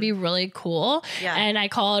 Like, this would be really cool. Yeah. And I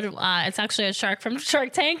called, it's actually a shark from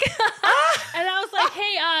Shark Tank. And I was like,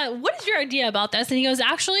 hey, what is your idea about this? And he goes,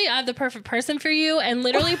 actually, I have the perfect person for you, and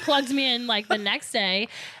literally plugged me in like the next day.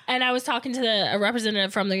 And I was talking to a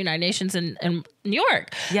representative from the United Nations in New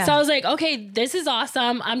York. Yeah. So I was like, okay, this is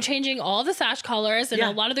awesome. I'm changing all the sash colors. And a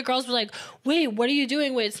lot of the girls were like, wait, what are you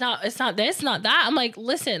doing? Wait, it's not this, not that. I'm like,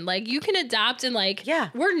 listen, like you can adapt, and like,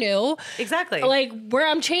 we're new. Exactly. Like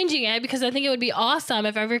I'm changing it because I think it would be awesome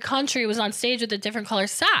if every country was on stage with a different color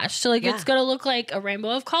sash. So like, it's going to look like a rainbow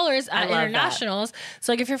of colors at internationals. That.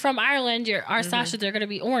 So like if you're from Ireland, our sashes are going to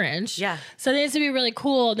be orange. Yeah. So it needs to be really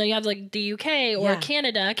cool. Then you have like the UK or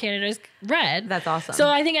Canada. Canada's red. That's awesome. So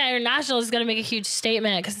I think at international is going to make a huge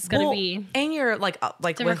statement because it's going to be and you're like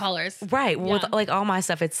different colors, right? Yeah. With like all my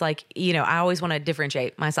stuff, it's like I always want to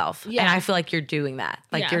differentiate myself, and I feel like you're doing that.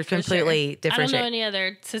 Like you're completely differentiating. I don't know any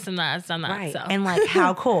other system that has done that. Right. So. And like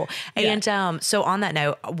how cool. And so on that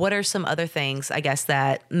note, what are some other things I guess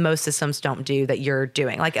that most systems don't do that you're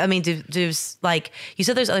doing? Like, I mean, do like you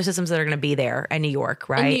said, there's other systems that are going to be there in New York,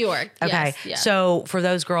 right? In New York. Okay. Yes, So for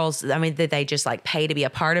those girls, I mean, did they just like pay to be a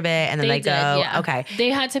part of it and then they go? Yeah. Okay. They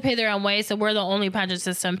had to pay their own way. So we're the only pageant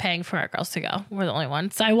system paying for our girls to go. We're the only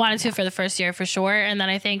one. So I wanted to for the first year for sure. And then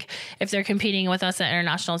I think if they're competing with us at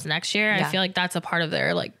internationals next year, I feel like that's a part of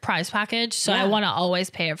their like prize package. So I want to always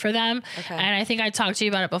pay it for them. Okay. And I think I talked to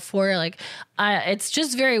you about it before. Like it's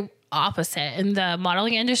just very opposite. In the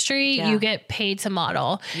modeling industry, you get paid to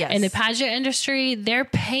model. Yes. In the pageant industry, they're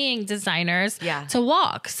paying designers to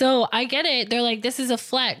walk. So I get it. They're like, this is a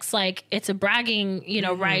flex. Like it's a bragging,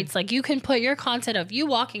 rights. Like you can put your content of you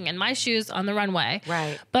walking in my shoes on the runway.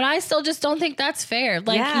 Right. But I still just don't think that's fair.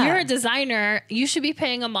 Like you're a designer, you should be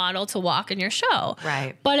paying a model to walk in your show.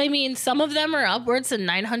 Right. But I mean, some of them are upwards of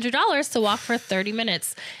 $900 to walk for 30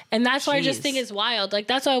 minutes. And that's why I just think it's wild. Like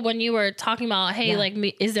that's why when you were talking about, hey, like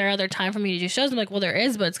is there other time for me to do shows? I'm like, well, there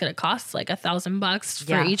is, but it's going to cost like $1,000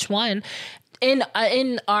 for each one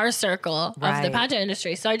in our circle of the pageant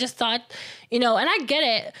industry. So I just thought, and I get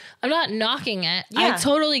it. I'm not knocking it. I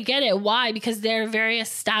totally get it. Why? Because they're very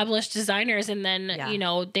established designers, and then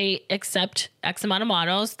they accept X amount of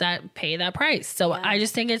models that pay that price. So I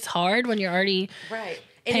just think it's hard when you're already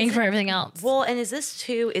paying for everything else. Well, and is this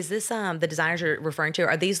the designers you're referring to?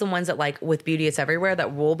 Are these the ones that like with Beauty It's Everywhere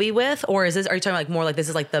that we'll be with, or are you talking like more like this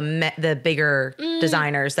is like the bigger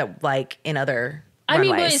designers that like in other? I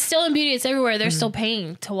mean, but it's still in Beauty It's Everywhere. They're still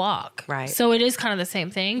paying to walk, right? So it is kind of the same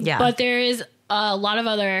thing. Yeah. But there is a lot of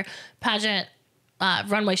other pageant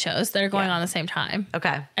runway shows that are going on at the same time.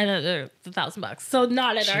 Okay. And they're $1,000. So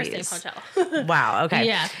not at our same hotel. Wow. Okay.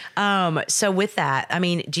 Yeah. So with that, I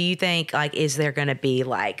mean, do you think like, is there going to be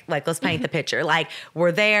like, let's paint the picture. Like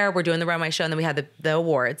we're there, we're doing the runway show and then we have the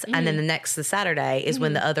awards. And then the Saturday is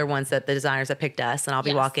when the other ones that the designers that picked us, and I'll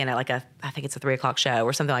be walking at like I think it's a 3:00 show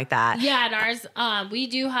or something like that. Yeah. And ours, we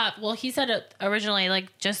do have, well, he said it originally,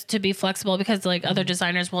 like just to be flexible because like other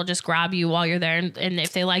designers will just grab you while you're there. And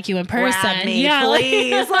if they like you in person, grab me,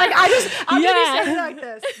 please. Like I'm gonna be saying like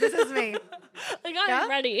this. This is me. Like I'm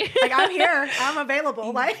ready. Like I'm here. I'm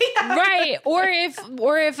available. Like right. Or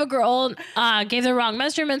if a girl gave the wrong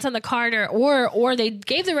measurements on the card, or they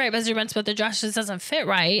gave the right measurements but the dress just doesn't fit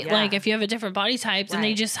right. Yeah. Like if you have a different body type, then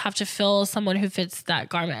they just have to fill someone who fits that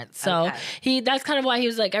garment. So that's kind of why he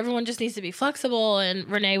was like, everyone just needs to be flexible. And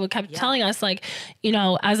Renee would kept telling us like,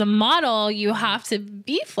 as a model, you have to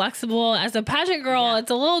be flexible. As a pageant girl,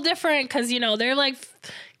 it's a little different because they're like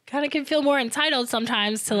kind of can feel more entitled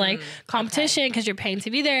sometimes to like competition because you're paying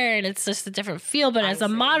to be there and it's just a different feel. But as a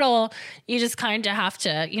model, you just kind of have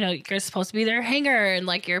to, you're supposed to be their hanger and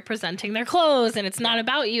like you're presenting their clothes and it's not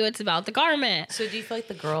about you, it's about the garment. So do you feel like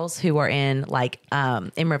the girls who are in like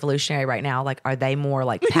in Revolutionary right now, like are they more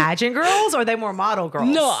like pageant girls or are they more model girls?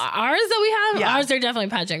 No, ours that we have, ours are definitely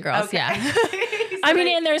pageant girls. Okay. Yeah. I mean,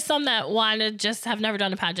 and there's some that want to just have never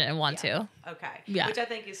done a pageant and want to. Okay. Yeah. Which I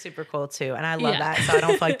think is super cool too. And I love that. So I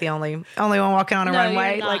don't feel like the only one walking on a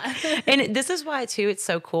runway. Like, and this is why too, it's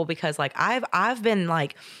so cool because like I've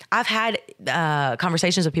had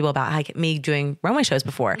conversations with people about like me doing runway shows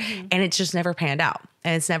before and it's just never panned out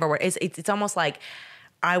and it's never worked. It's almost like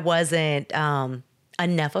I wasn't,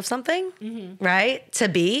 enough of something, right? To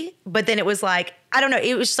be, but then it was like, I don't know.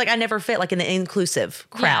 It was just like I never fit like in the inclusive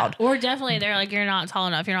crowd. Yeah. Or definitely they're like, you're not tall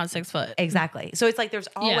enough. You're not 6 foot. Exactly. So it's like there's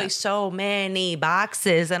always so many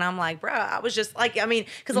boxes. And I'm like, bro, I was just like, I mean,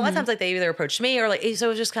 because a lot of times like they either approached me or like, so it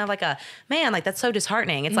was just kind of like a, man, like that's so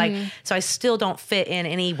disheartening. It's like, so I still don't fit in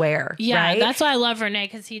anywhere. Yeah. Right? That's why I love Renee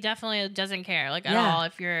because he definitely doesn't care like at all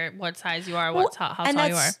if you're what size you are, how tall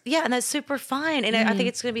you are. Yeah. And that's super fun. And I think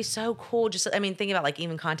it's going to be so cool. Just, I mean, thinking about like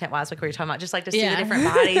even content wise, like we were talking about, just like to see the different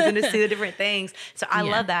bodies and to see the different things. So I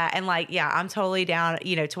love that. And like, I'm totally down,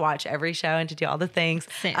 to watch every show and to do all the things.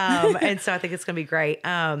 And so I think it's going to be great.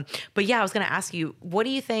 But yeah, I was going to ask you, what do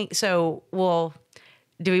you think? So,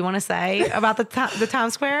 do we want to say about the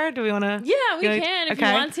Times Square? Do we want to? Yeah, we can if you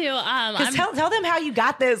want to. Because tell them how you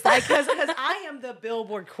got this. Like, because I am the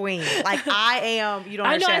Billboard queen. Like, I am. You don't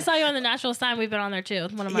understand. I know. I saw you on the National Sign. We've been on there too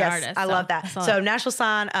with one of my artists. I love that. So National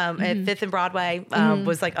Sign at 5th and Broadway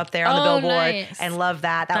was like up there on the Billboard, and love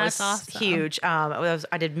that. That's was awesome. Huge.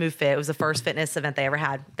 I did Move Fit. It was the first fitness event they ever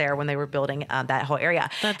had there when they were building that whole area.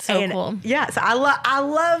 That's so cool. Yeah. So I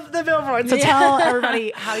love the Billboard. So tell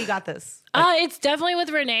everybody how you got this. It's definitely with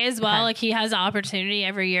Renee as well. Like he has the opportunity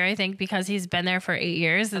every year, I think, because he's been there for 8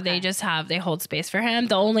 years. They hold space for him.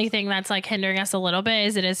 The only thing that's like hindering us a little bit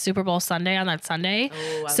is it is Super Bowl Sunday on that Sunday.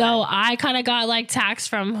 Oh, okay. So I kind of got like taxed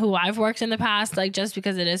from who I've worked in the past, like just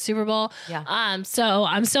because it is Super Bowl. Yeah. So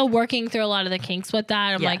I'm still working through a lot of the kinks with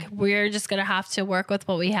that. I'm like, we're just gonna have to work with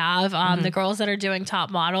what we have. The girls that are doing top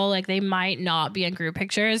model, like they might not be in group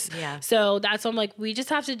pictures. Yeah. So that's what I'm like, we just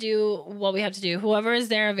have to do what we have to do. Whoever is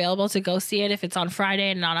there available to go see it, if it's on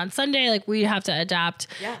Friday and not on Sunday, like we have to adapt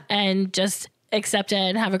and just accept it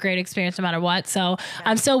and have a great experience no matter what. So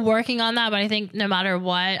I'm still working on that, but I think no matter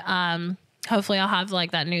what, hopefully I'll have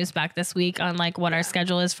like that news back this week on like what our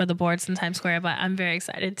schedule is for the boards in Times Square, but I'm very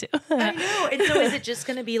excited too. I know. And so is it just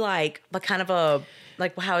going to be like kind of a,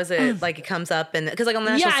 like, how is it like it comes up and because like on the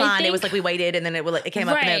national sign it was like we waited and then it came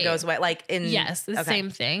up and then it goes away like in the same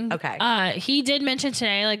thing. Okay. He did mention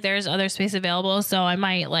today like there's other space available, so I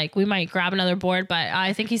might like we might grab another board, but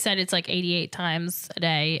I think he said it's like 88 times a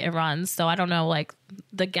day it runs, so I don't know like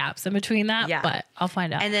the gaps in between that, but I'll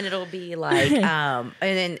find out. And then it'll be like and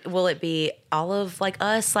then will it be all of like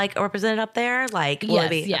us like represented up there, like will it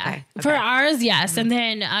be okay. For ours, yes. And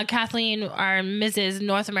then Kathleen, our Mrs.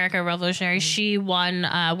 North America Revolutionary, she won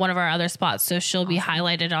one of our other spots, so she'll be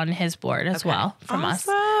highlighted on his board as well from us,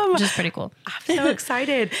 which is pretty cool. I'm so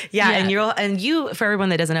excited. And you for everyone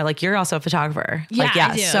that doesn't know, like you're also a photographer.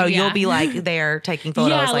 I do, so you'll be like there taking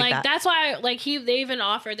photos like that. That's why like they even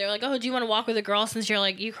offered, they're like, oh, do you want to walk with a girl since you're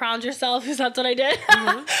like you crowned yourself, because that's what I did.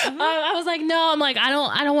 I was like, no, I'm like I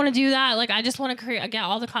don't want to do that, like I just want to get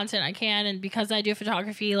all the content I can, and because I do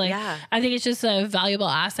photography, like I think it's just a valuable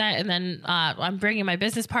asset. And then I'm bringing my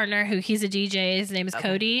business partner who he's a DJ, his name is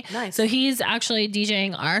Cody. Nice. So he's actually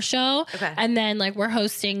DJing our show, and then like we're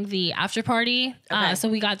hosting the after party. So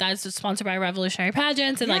we got that, it's sponsored by Revolutionary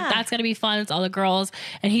Pageants, and like that's gonna be fun. It's all the girls,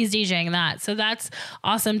 and he's DJing that, so that's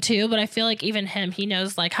awesome too. But I feel like even he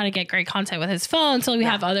knows like how to get great content with his phone, so we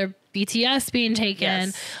have other BTS being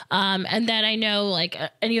taken. And then I know like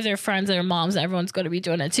any of their friends that are moms, everyone's going to be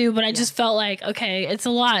doing it too. But I just felt like, okay, it's a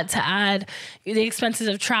lot to add the expenses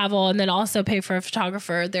of travel and then also pay for a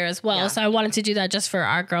photographer there as well. So I wanted to do that just for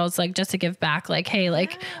our girls, like just to give back, like, hey,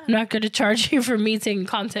 like I'm not going to charge you for me taking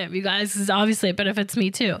content, you guys, because obviously it benefits me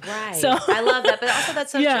too. Right. So I love that. But also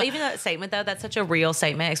that's such, even that statement though, that's such a real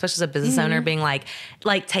statement, especially as a business owner, being like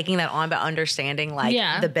taking that on, but understanding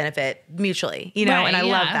like the benefit mutually, you know, and I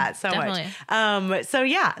love that so much.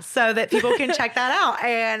 So that people can check that out,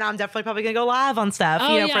 and I'm definitely probably gonna go live on stuff, for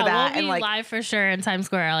that. We'll be live for sure in Times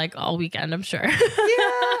Square like all weekend, I'm sure.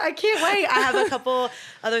 I can't wait. I have a couple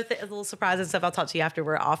other little surprises and stuff I'll talk to you after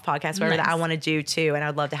we're off podcast, whatever that I want to do too, and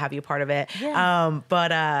I'd love to have you a part of it.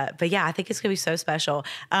 But I think it's gonna be so special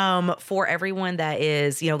for everyone that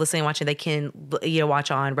is listening and watching. They can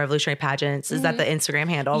watch on Revolutionary Pageants. Is that the Instagram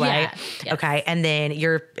handle, right? Yes. Okay, and then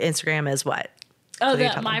your Instagram is what? Oh,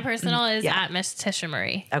 my personal is at Miss Tisha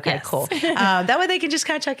Marie. Okay, cool. That way they can just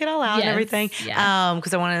kind of check it all out and everything. Yeah.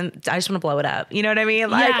 Because I just want to blow it up. You know what I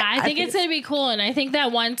mean? Like, I think it's going to be cool. And I think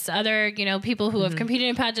that once other, people who have competed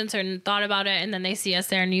in pageants or thought about it, and then they see us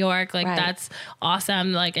there in New York, like that's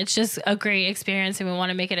awesome. Like it's just a great experience, and we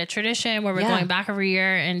want to make it a tradition where we're going back every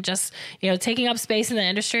year and just, taking up space in the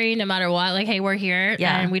industry no matter what. Like, hey, we're here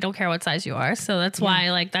and we don't care what size you are. So that's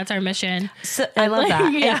why, like, that's our mission. So, I love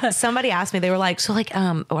that. And somebody asked me, they were like, so like,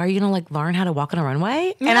 are you gonna like learn how to walk on a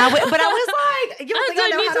runway? And I was like, you don't think I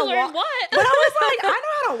know how to walk? What? But I was like, I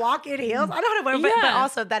know how to walk in heels. I know how to wear, but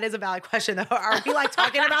also that is a valid question though. Are we like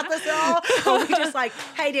talking about this at all? Or are we just like,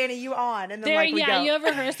 hey Danny, you on? And then we go. You have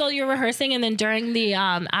rehearsal, you're rehearsing, and then during the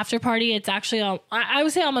after party, it's actually I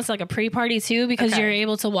would say almost like a pre-party too, because you're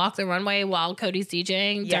able to walk the runway while Cody's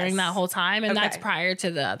DJing during that whole time, and that's prior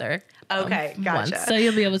to the other. Okay, gotcha. So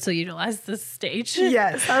you'll be able to utilize the stage.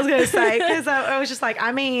 Yes, I was going to say, because I was just like,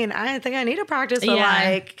 I didn't think I need to practice, but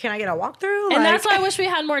like, can I get a walkthrough? And that's why I wish we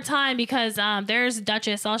had more time, because there's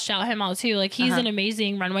Duchess, I'll shout him out too. Like he's an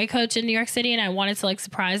amazing runway coach in New York City, and I wanted to like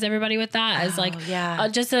surprise everybody with that as like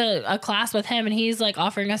just a class with him, and he's like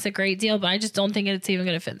offering us a great deal, but I just don't think it's even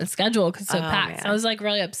going to fit in the schedule because it's so packed. Man. So I was like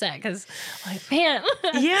really upset because like, man,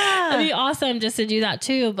 it'd be awesome just to do that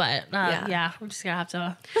too, but we're just going to have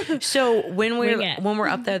to. So when we're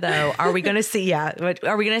up there though, are we going to see? Are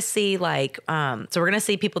we going to see like? So we're going to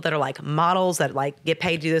see people that are like models that like get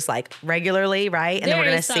paid to do this like regularly, right? And then we're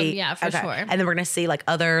going to see, for sure. And then we're going to see like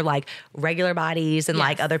other like regular bodies and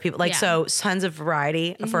like other people, like so tons of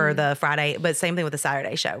variety for the Friday, but same thing with the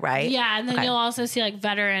Saturday show, right? Yeah, and then you'll also see like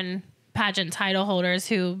veteran pageant title holders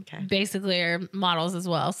who basically are models as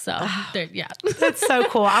well. So yeah. That's so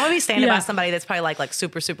cool. I'm gonna be standing by somebody that's probably like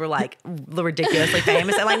super like ridiculously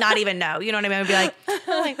famous and like not even know. You know what I mean? I'd be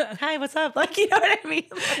like, hi, what's up? Like, you know what I mean?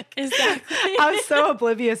 Like, Exactly. I was so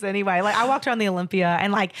oblivious anyway. Like I walked around the Olympia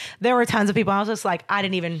and like there were tons of people. I was just like, I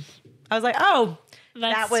was like, oh,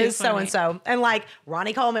 that was so and so, and like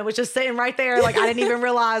Ronnie Coleman was just sitting right there, like I didn't even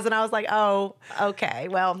realize, and I was like, oh, okay,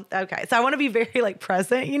 well, okay. So I want to be very like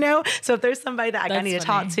present, you know. So if there's somebody that I need to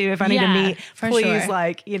talk to, if I need to meet, please,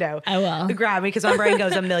 like, you know, I will grab me, because my brain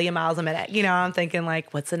goes a million miles a minute. You know, I'm thinking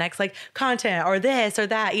like, what's the next like content or this or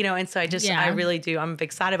that, you know. And so I really do. I'm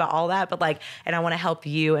excited about all that, but like, and I want to help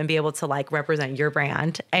you and be able to like represent your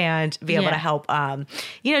brand and be able to help,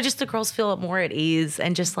 you know, just the girls feel more at ease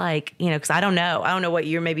and just like, you know, because I don't know what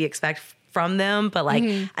you maybe expect from them, but like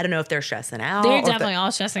I don't know if they're stressing out. They're definitely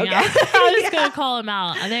all stressing out. I'm just gonna call them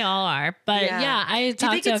out. They all are. But I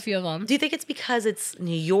talked to a few of them. Do you think it's because it's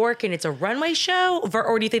New York and it's a runway show,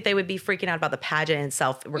 or do you think they would be freaking out about the pageant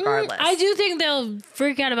itself regardless? I do think they'll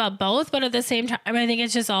freak out about both, but at the same time, I think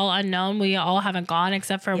it's just all unknown. We all haven't gone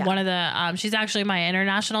except for one of the. She's actually my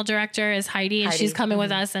international director is Heidi, and she's coming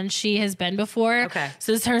with us, and she has been before. Okay,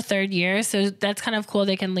 so this is her 3rd year, so that's kind of cool.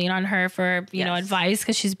 They can lean on her for you know advice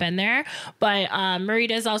because she's been there. But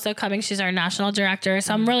Marita's also coming. She's our national director.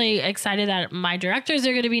 So I'm really excited that my directors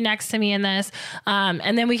are going to be next to me in this.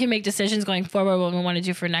 And then we can make decisions going forward what we want to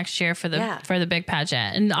do for next year for the big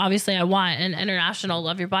pageant. And obviously I want an international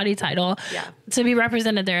Love Your Body title to be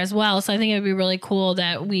represented there as well. So I think it would be really cool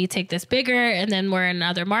that we take this bigger and then we're in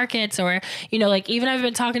other markets, or, you know, like even I've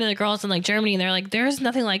been talking to the girls in like Germany and they're like, there's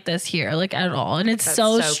nothing like this here, like at all. And it's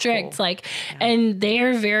so strict. Cool. Like, and they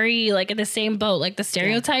are very like in the same boat. Like the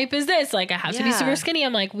stereotype is this, like I have to be super skinny.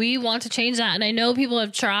 I'm like, we want to change that. And I know people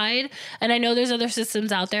have tried, and I know there's other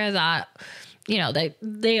systems out there that, you know,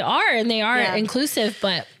 they are inclusive.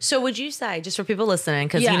 But so would you say, just for people listening,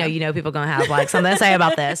 because you know people gonna have like something to say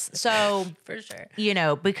about this, so for sure, you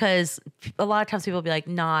know, because a lot of times people will be like,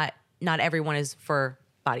 not everyone is for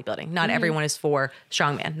bodybuilding, not everyone is for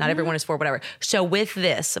strongman, not everyone is for whatever. So with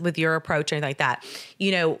your approach or anything like that,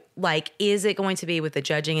 you know, like, is it going to be with the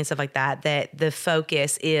judging and stuff like that, that the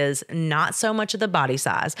focus is not so much of the body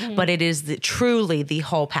size, but it is truly the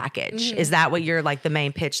whole package? Is that what you're like the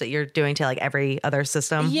main pitch that you're doing to like every other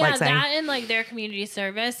system? Yeah, like saying? That and like their community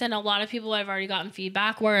service. And a lot of people I've already gotten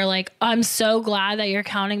feedback where like, I'm so glad that you're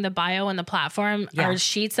counting the bio and the platform or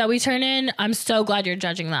sheets that we turn in. I'm so glad you're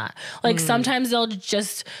judging that. Like sometimes they'll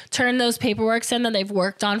just turn those paperworks in that they've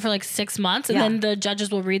worked on for like 6 months, and then the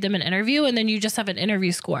judges will read them in interview, and then you just have an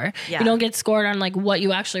interview score. You don't get scored on like what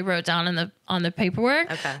you actually wrote down on the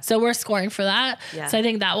paperwork. Okay. So we're scoring for that. Yeah. So I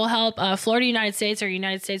think that will help. Florida, United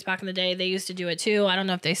States back in the day, they used to do it too. I don't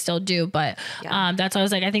know if they still do, but that's why I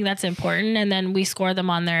was like, I think that's important. And then we score them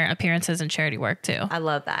on their appearances and charity work too. I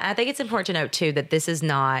love that. I think it's important to note too that this is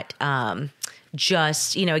not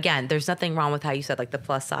just, you know, again, there's nothing wrong with how you said like the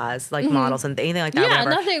plus size, like models and anything like that. Yeah,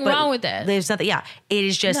 nothing wrong with it. There's nothing. Yeah, it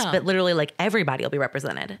is just, but literally like everybody will be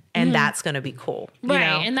represented, and that's going to be cool, right? You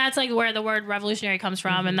know? And that's like where the word revolutionary comes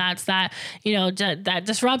from, and that's that, you know, that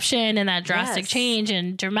disruption and that drastic change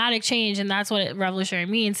and dramatic change, and that's what revolutionary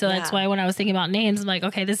means. So that's why when I was thinking about names, I'm like,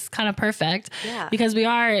 okay, this is kind of perfect, because we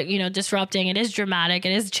are, you know, disrupting. It is dramatic.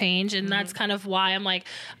 It is change, and that's kind of why I'm like,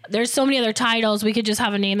 there's so many other titles. We could just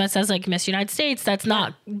have a name that says like Miss United States. That's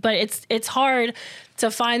not, but it's hard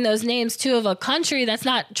to find those names too of a country that's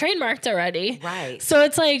not trademarked already. Right. So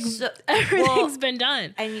it's like everything's been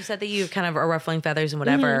done. And you said that you kind of are ruffling feathers and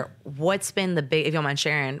whatever. What's been the big, if you don't mind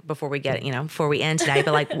sharing before we get, you know, before we end today,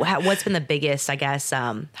 but like what's been the biggest, I guess,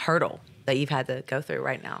 hurdle that you've had to go through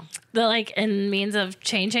right now? The like in means of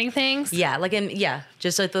changing things? Yeah, like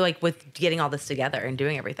just like with getting all this together and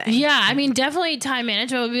doing everything. Yeah, I mean, definitely time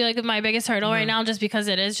management would be like my biggest hurdle right now, just because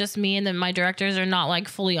it is just me, and then my directors are not like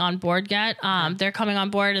fully on board yet. They're coming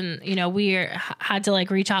on board, and you know, we had to like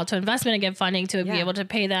reach out to investment and get funding to be able to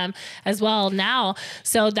pay them as well now.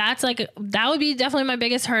 So that's like, that would be definitely my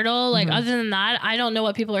biggest hurdle. Like other than that, I don't know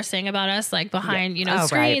what people are saying about us, like behind you know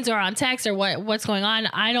screens or on text or what's going on.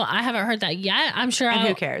 I haven't heard that yet. I'm sure. And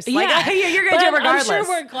who cares? Like, you're gonna do it regardless. I'm sure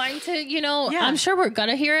we're going to, you know, I'm sure we're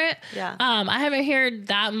gonna hear it. Yeah. I haven't heard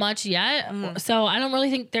that much yet, so I don't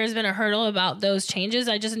really think there's been a hurdle about those changes.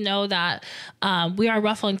 I just know that we are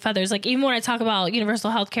ruffling feathers. Like even when I talk about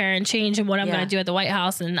universal healthcare and change and what I'm gonna do at the White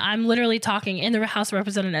House, and I'm literally talking in the House of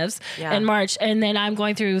Representatives in March, and then I'm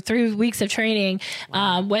going through 3 weeks of training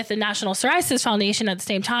with the National Psoriasis Foundation at the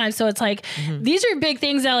same time. So it's like these are big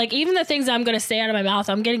things that like even the things I'm gonna say out of my mouth,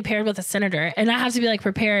 I'm getting paired with a senator, and I have to be like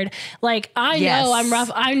prepared. Like I Yes.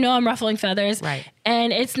 know I'm ruffling feathers, Right.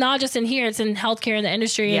 And it's not just in here; it's in healthcare in the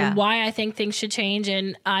industry, Yeah. and why I think things should change.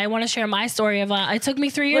 And I want to share my story of it took me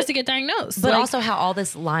 3 years to get diagnosed, but like, also how all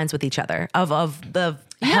this lines with each other of the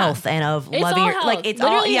health and of it's loving all your health. like it's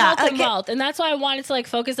literally all health and okay. wealth, and that's why I wanted to like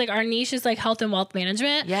focus like our niche is like health and wealth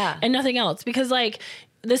management, and nothing else, because like.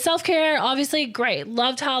 The self-care, obviously, great.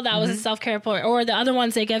 Loved how that was a self-care point. Or the other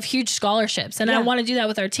ones, they give huge scholarships. And I want to do that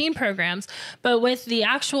with our teen programs. But with the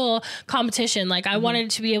actual competition, like I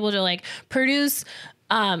wanted to be able to like produce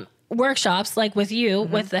workshops like with you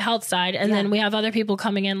with the health side, and then we have other people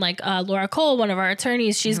coming in like Laura Cole, one of our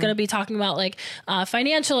attorneys. She's going to be talking about like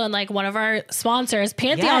financial, and like one of our sponsors,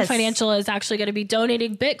 Pantheon Financial, is actually going to be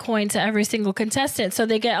donating Bitcoin to every single contestant, so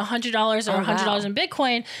they get $100 or $100 in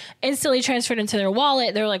Bitcoin instantly transferred into their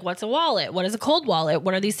wallet. They're like, what's a wallet? What is a cold wallet?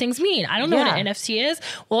 What do these things mean? I don't know what an NFT is.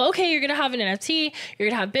 Well, okay, you're going to have an NFT, you're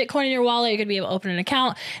going to have Bitcoin in your wallet, you're going to be able to open an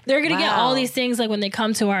account. They're going to get all these things like when they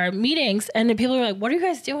come to our meetings, and then people are like, what are you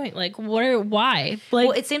guys doing? Like, why? Like,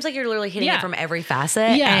 Well, it seems like you're literally hitting it from every facet,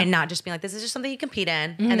 and not just being like, this is just something you compete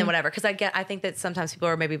in, and then whatever. Because I think that sometimes people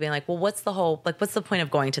are maybe being like, well, what's the point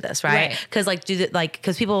of going to this, right? Because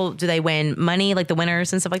because people, do they win money, like the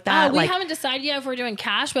winners and stuff like that? We haven't decided yet if we're doing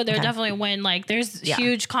cash, but they're definitely win. Like, there's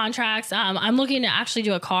huge contracts. I'm looking to actually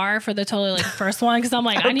do a car for the totally like first one, because I'm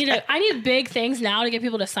like, I need big things now to get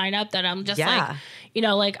people to sign up. That I'm just like,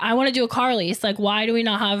 like I want to do a car lease. Like, why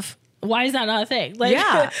is that not a thing? Like,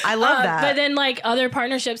 I love that. But then like other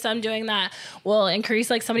partnerships I'm doing that will increase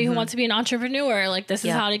like somebody who wants to be an entrepreneur. Like, this is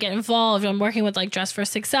how to get involved. I'm working with like Dress for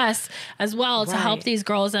Success as well to help these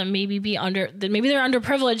girls that maybe they're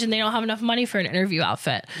underprivileged and they don't have enough money for an interview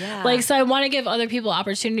outfit. Like, so I want to give other people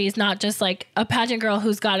opportunities, not just like a pageant girl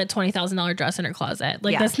who's got a $20,000 dress in her closet.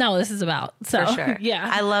 Like, that's not what this is about. So for sure.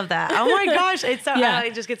 I love that. Oh my gosh. It's so,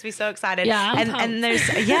 it just gets me so excited. And there's,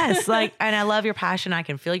 and I love your passion. I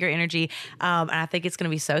can feel your energy. And I think it's going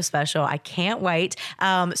to be so special. I can't wait.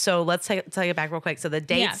 So let's tell you back real quick. So the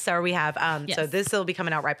dates are, we have, so this will be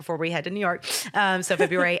coming out right before we head to New York. So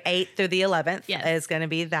February 8th through the 11th is going to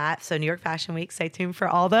be that. So New York Fashion Week, stay tuned for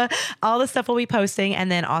all the stuff we'll be posting. And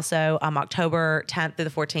then also October 10th through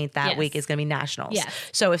the 14th, that week is going to be nationals.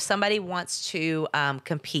 So if somebody wants to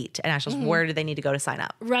compete at nationals, where do they need to go to sign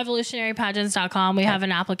up? Revolutionarypageants.com. We have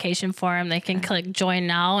an application form. They can click join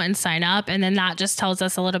now and sign up. And then that just tells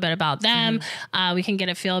us a little bit about them. We can get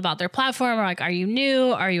a feel about their platform. We're like, are you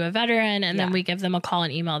new? Are you a veteran? And then we give them a call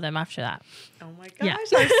and email them after that. Oh my gosh,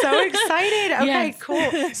 I'm so excited. Okay,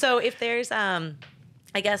 cool. So if there's I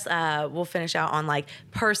guess we'll finish out on like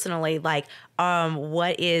personally, like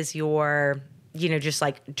what is your just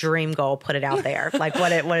like dream goal, put it out there. Like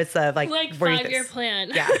what is the like 5-year plan.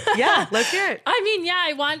 Yeah. Let's hear it. I mean,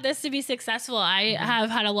 I want this to be successful. I have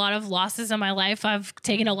had a lot of losses in my life. I've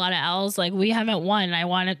taken a lot of L's. Like, we haven't won. I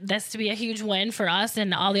wanted this to be a huge win for us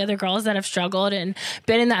and all the other girls that have struggled and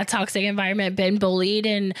been in that toxic environment, been bullied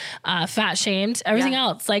and fat shamed, everything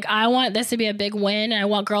else. Like, I want this to be a big win, and I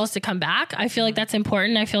want girls to come back. I feel like that's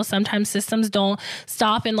important. I feel sometimes systems don't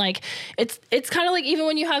stop, and like it's kind of like even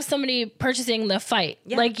when you have somebody purchasing the fight,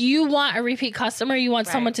 like, you want a repeat customer, you want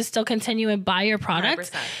someone to still continue and buy your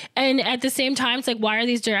product. 100%. And at the same time, it's like, why are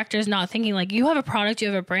these directors not thinking like, you have a product, you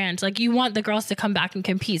have a brand, like, you want the girls to come back and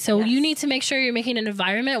compete, so you need to make sure you're making an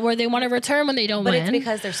environment where they want to return when they don't win. But it's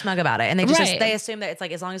because they're smug about it, and they just they assume that it's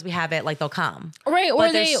like, as long as we have it, like, they'll come, or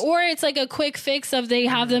it's like a quick fix of they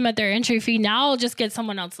have them at their entry fee now, I'll just get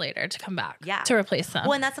someone else later to come back to replace them.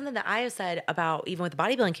 Well, and that's something that I have said about even with the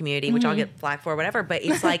bodybuilding community, which I'll get flack for or whatever, but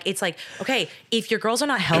it's like okay, if your girls are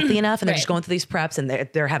not healthy enough and they're just going through these preps and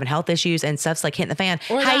they're having health issues and stuff's like hitting the fan,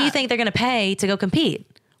 how do you think they're going to pay to go compete?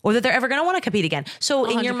 Or that they're ever going to want to compete again. So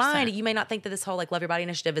 100%. In your mind, you may not think that this whole like Love Your Body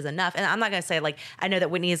initiative is enough. And I'm not going to say like, I know that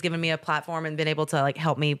Whitney has given me a platform and been able to like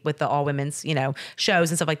help me with the all women's, shows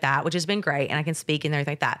and stuff like that, which has been great. And I can speak and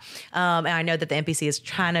everything like that. And I know that the NPC is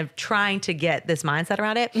trying to get this mindset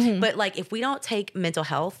around it. Mm-hmm. But like, if we don't take mental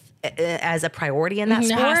health as a priority in that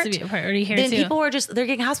sport, it has to be a priority here then too. People are they're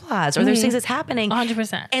getting hospitalized or there's things that's happening.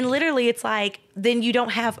 100%. And literally it's like, then you don't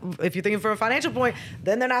have, if you're thinking from a financial point,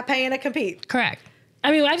 then they're not paying to compete. Correct.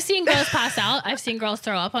 I mean, I've seen girls pass out. I've seen girls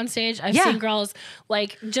throw up on stage. I've seen girls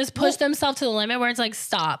like just push themselves to the limit where it's like,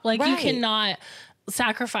 stop. Like, you cannot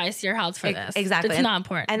sacrifice your health for this. Exactly. It's not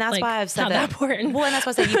important. And that's why I've said not that important. Well, and that's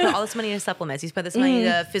why I say you put all this money into supplements. You put this money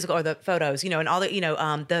into physical or the photos, and all the,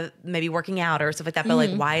 the maybe working out or stuff like that. But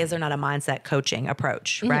like, why is there not a mindset coaching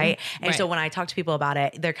approach? Right. And so when I talk to people about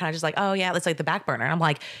it, they're kind of just like, oh yeah, it's like the back burner. And I'm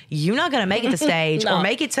like, you're not going to make it to stage or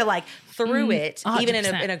make it to like through it, 100%. Even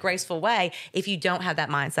in a graceful way, if you don't have that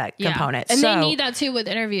mindset component. And they need that too with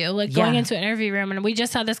interview, like going into an interview room. And we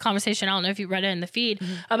just had this conversation, I don't know if you read it in the feed,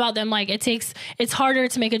 about them, like it's harder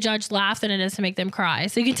to make a judge laugh than it is to make them cry.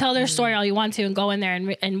 So you can tell their story all you want to and go in there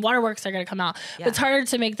and waterworks are going to come out. But it's harder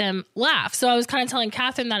to make them laugh. So I was kind of telling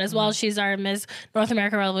Catherine that as well. She's our Ms. North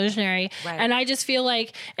America Revolutionary. Right. And I just feel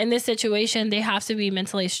like in this situation, they have to be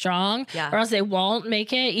mentally strong or else they won't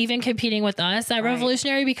make it, even competing with us at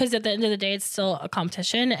Revolutionary, because at the end of the day, it's still a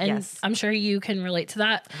competition. And I'm sure you can relate to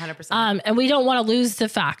that. 100%. And we don't want to lose the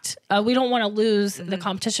fact. We don't want to lose the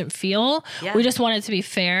competition feel. Yeah. We just want it to be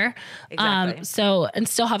fair. Exactly. And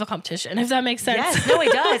still have a competition, if that makes sense. Yes, no,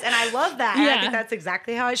 it does. And I love that. And I think that's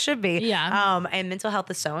exactly how it should be. Yeah. And mental health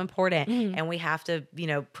is so important. And we have to,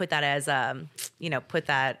 put that as, like a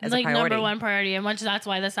priority. Number one priority. And that's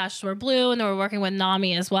why the sashes were blue, and they were working with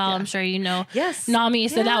NAMI as well. I'm sure you know NAMI.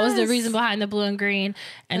 So that was the reason behind the blue and green.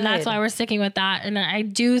 And that's why we're sticking with that. And I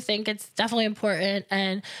do think it's definitely important.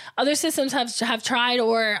 And other systems have tried,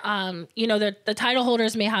 or, the title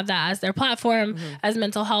holders may have that as their platform as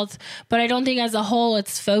mental health. But I don't think as a whole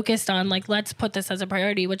it's focused on like, let's put this as a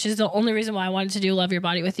priority, which is the only reason why I wanted to do Love Your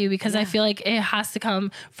Body with you, because I feel like it has to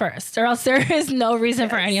come first, or else there is no reason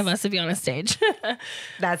for any of us to be on a stage.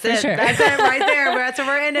 That's it. Sure. That's it right there. That's where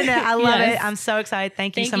we're ending it. I love it. I'm so excited.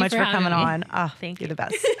 Thank you so much for coming on. Oh, thank you. The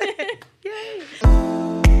best. Yay.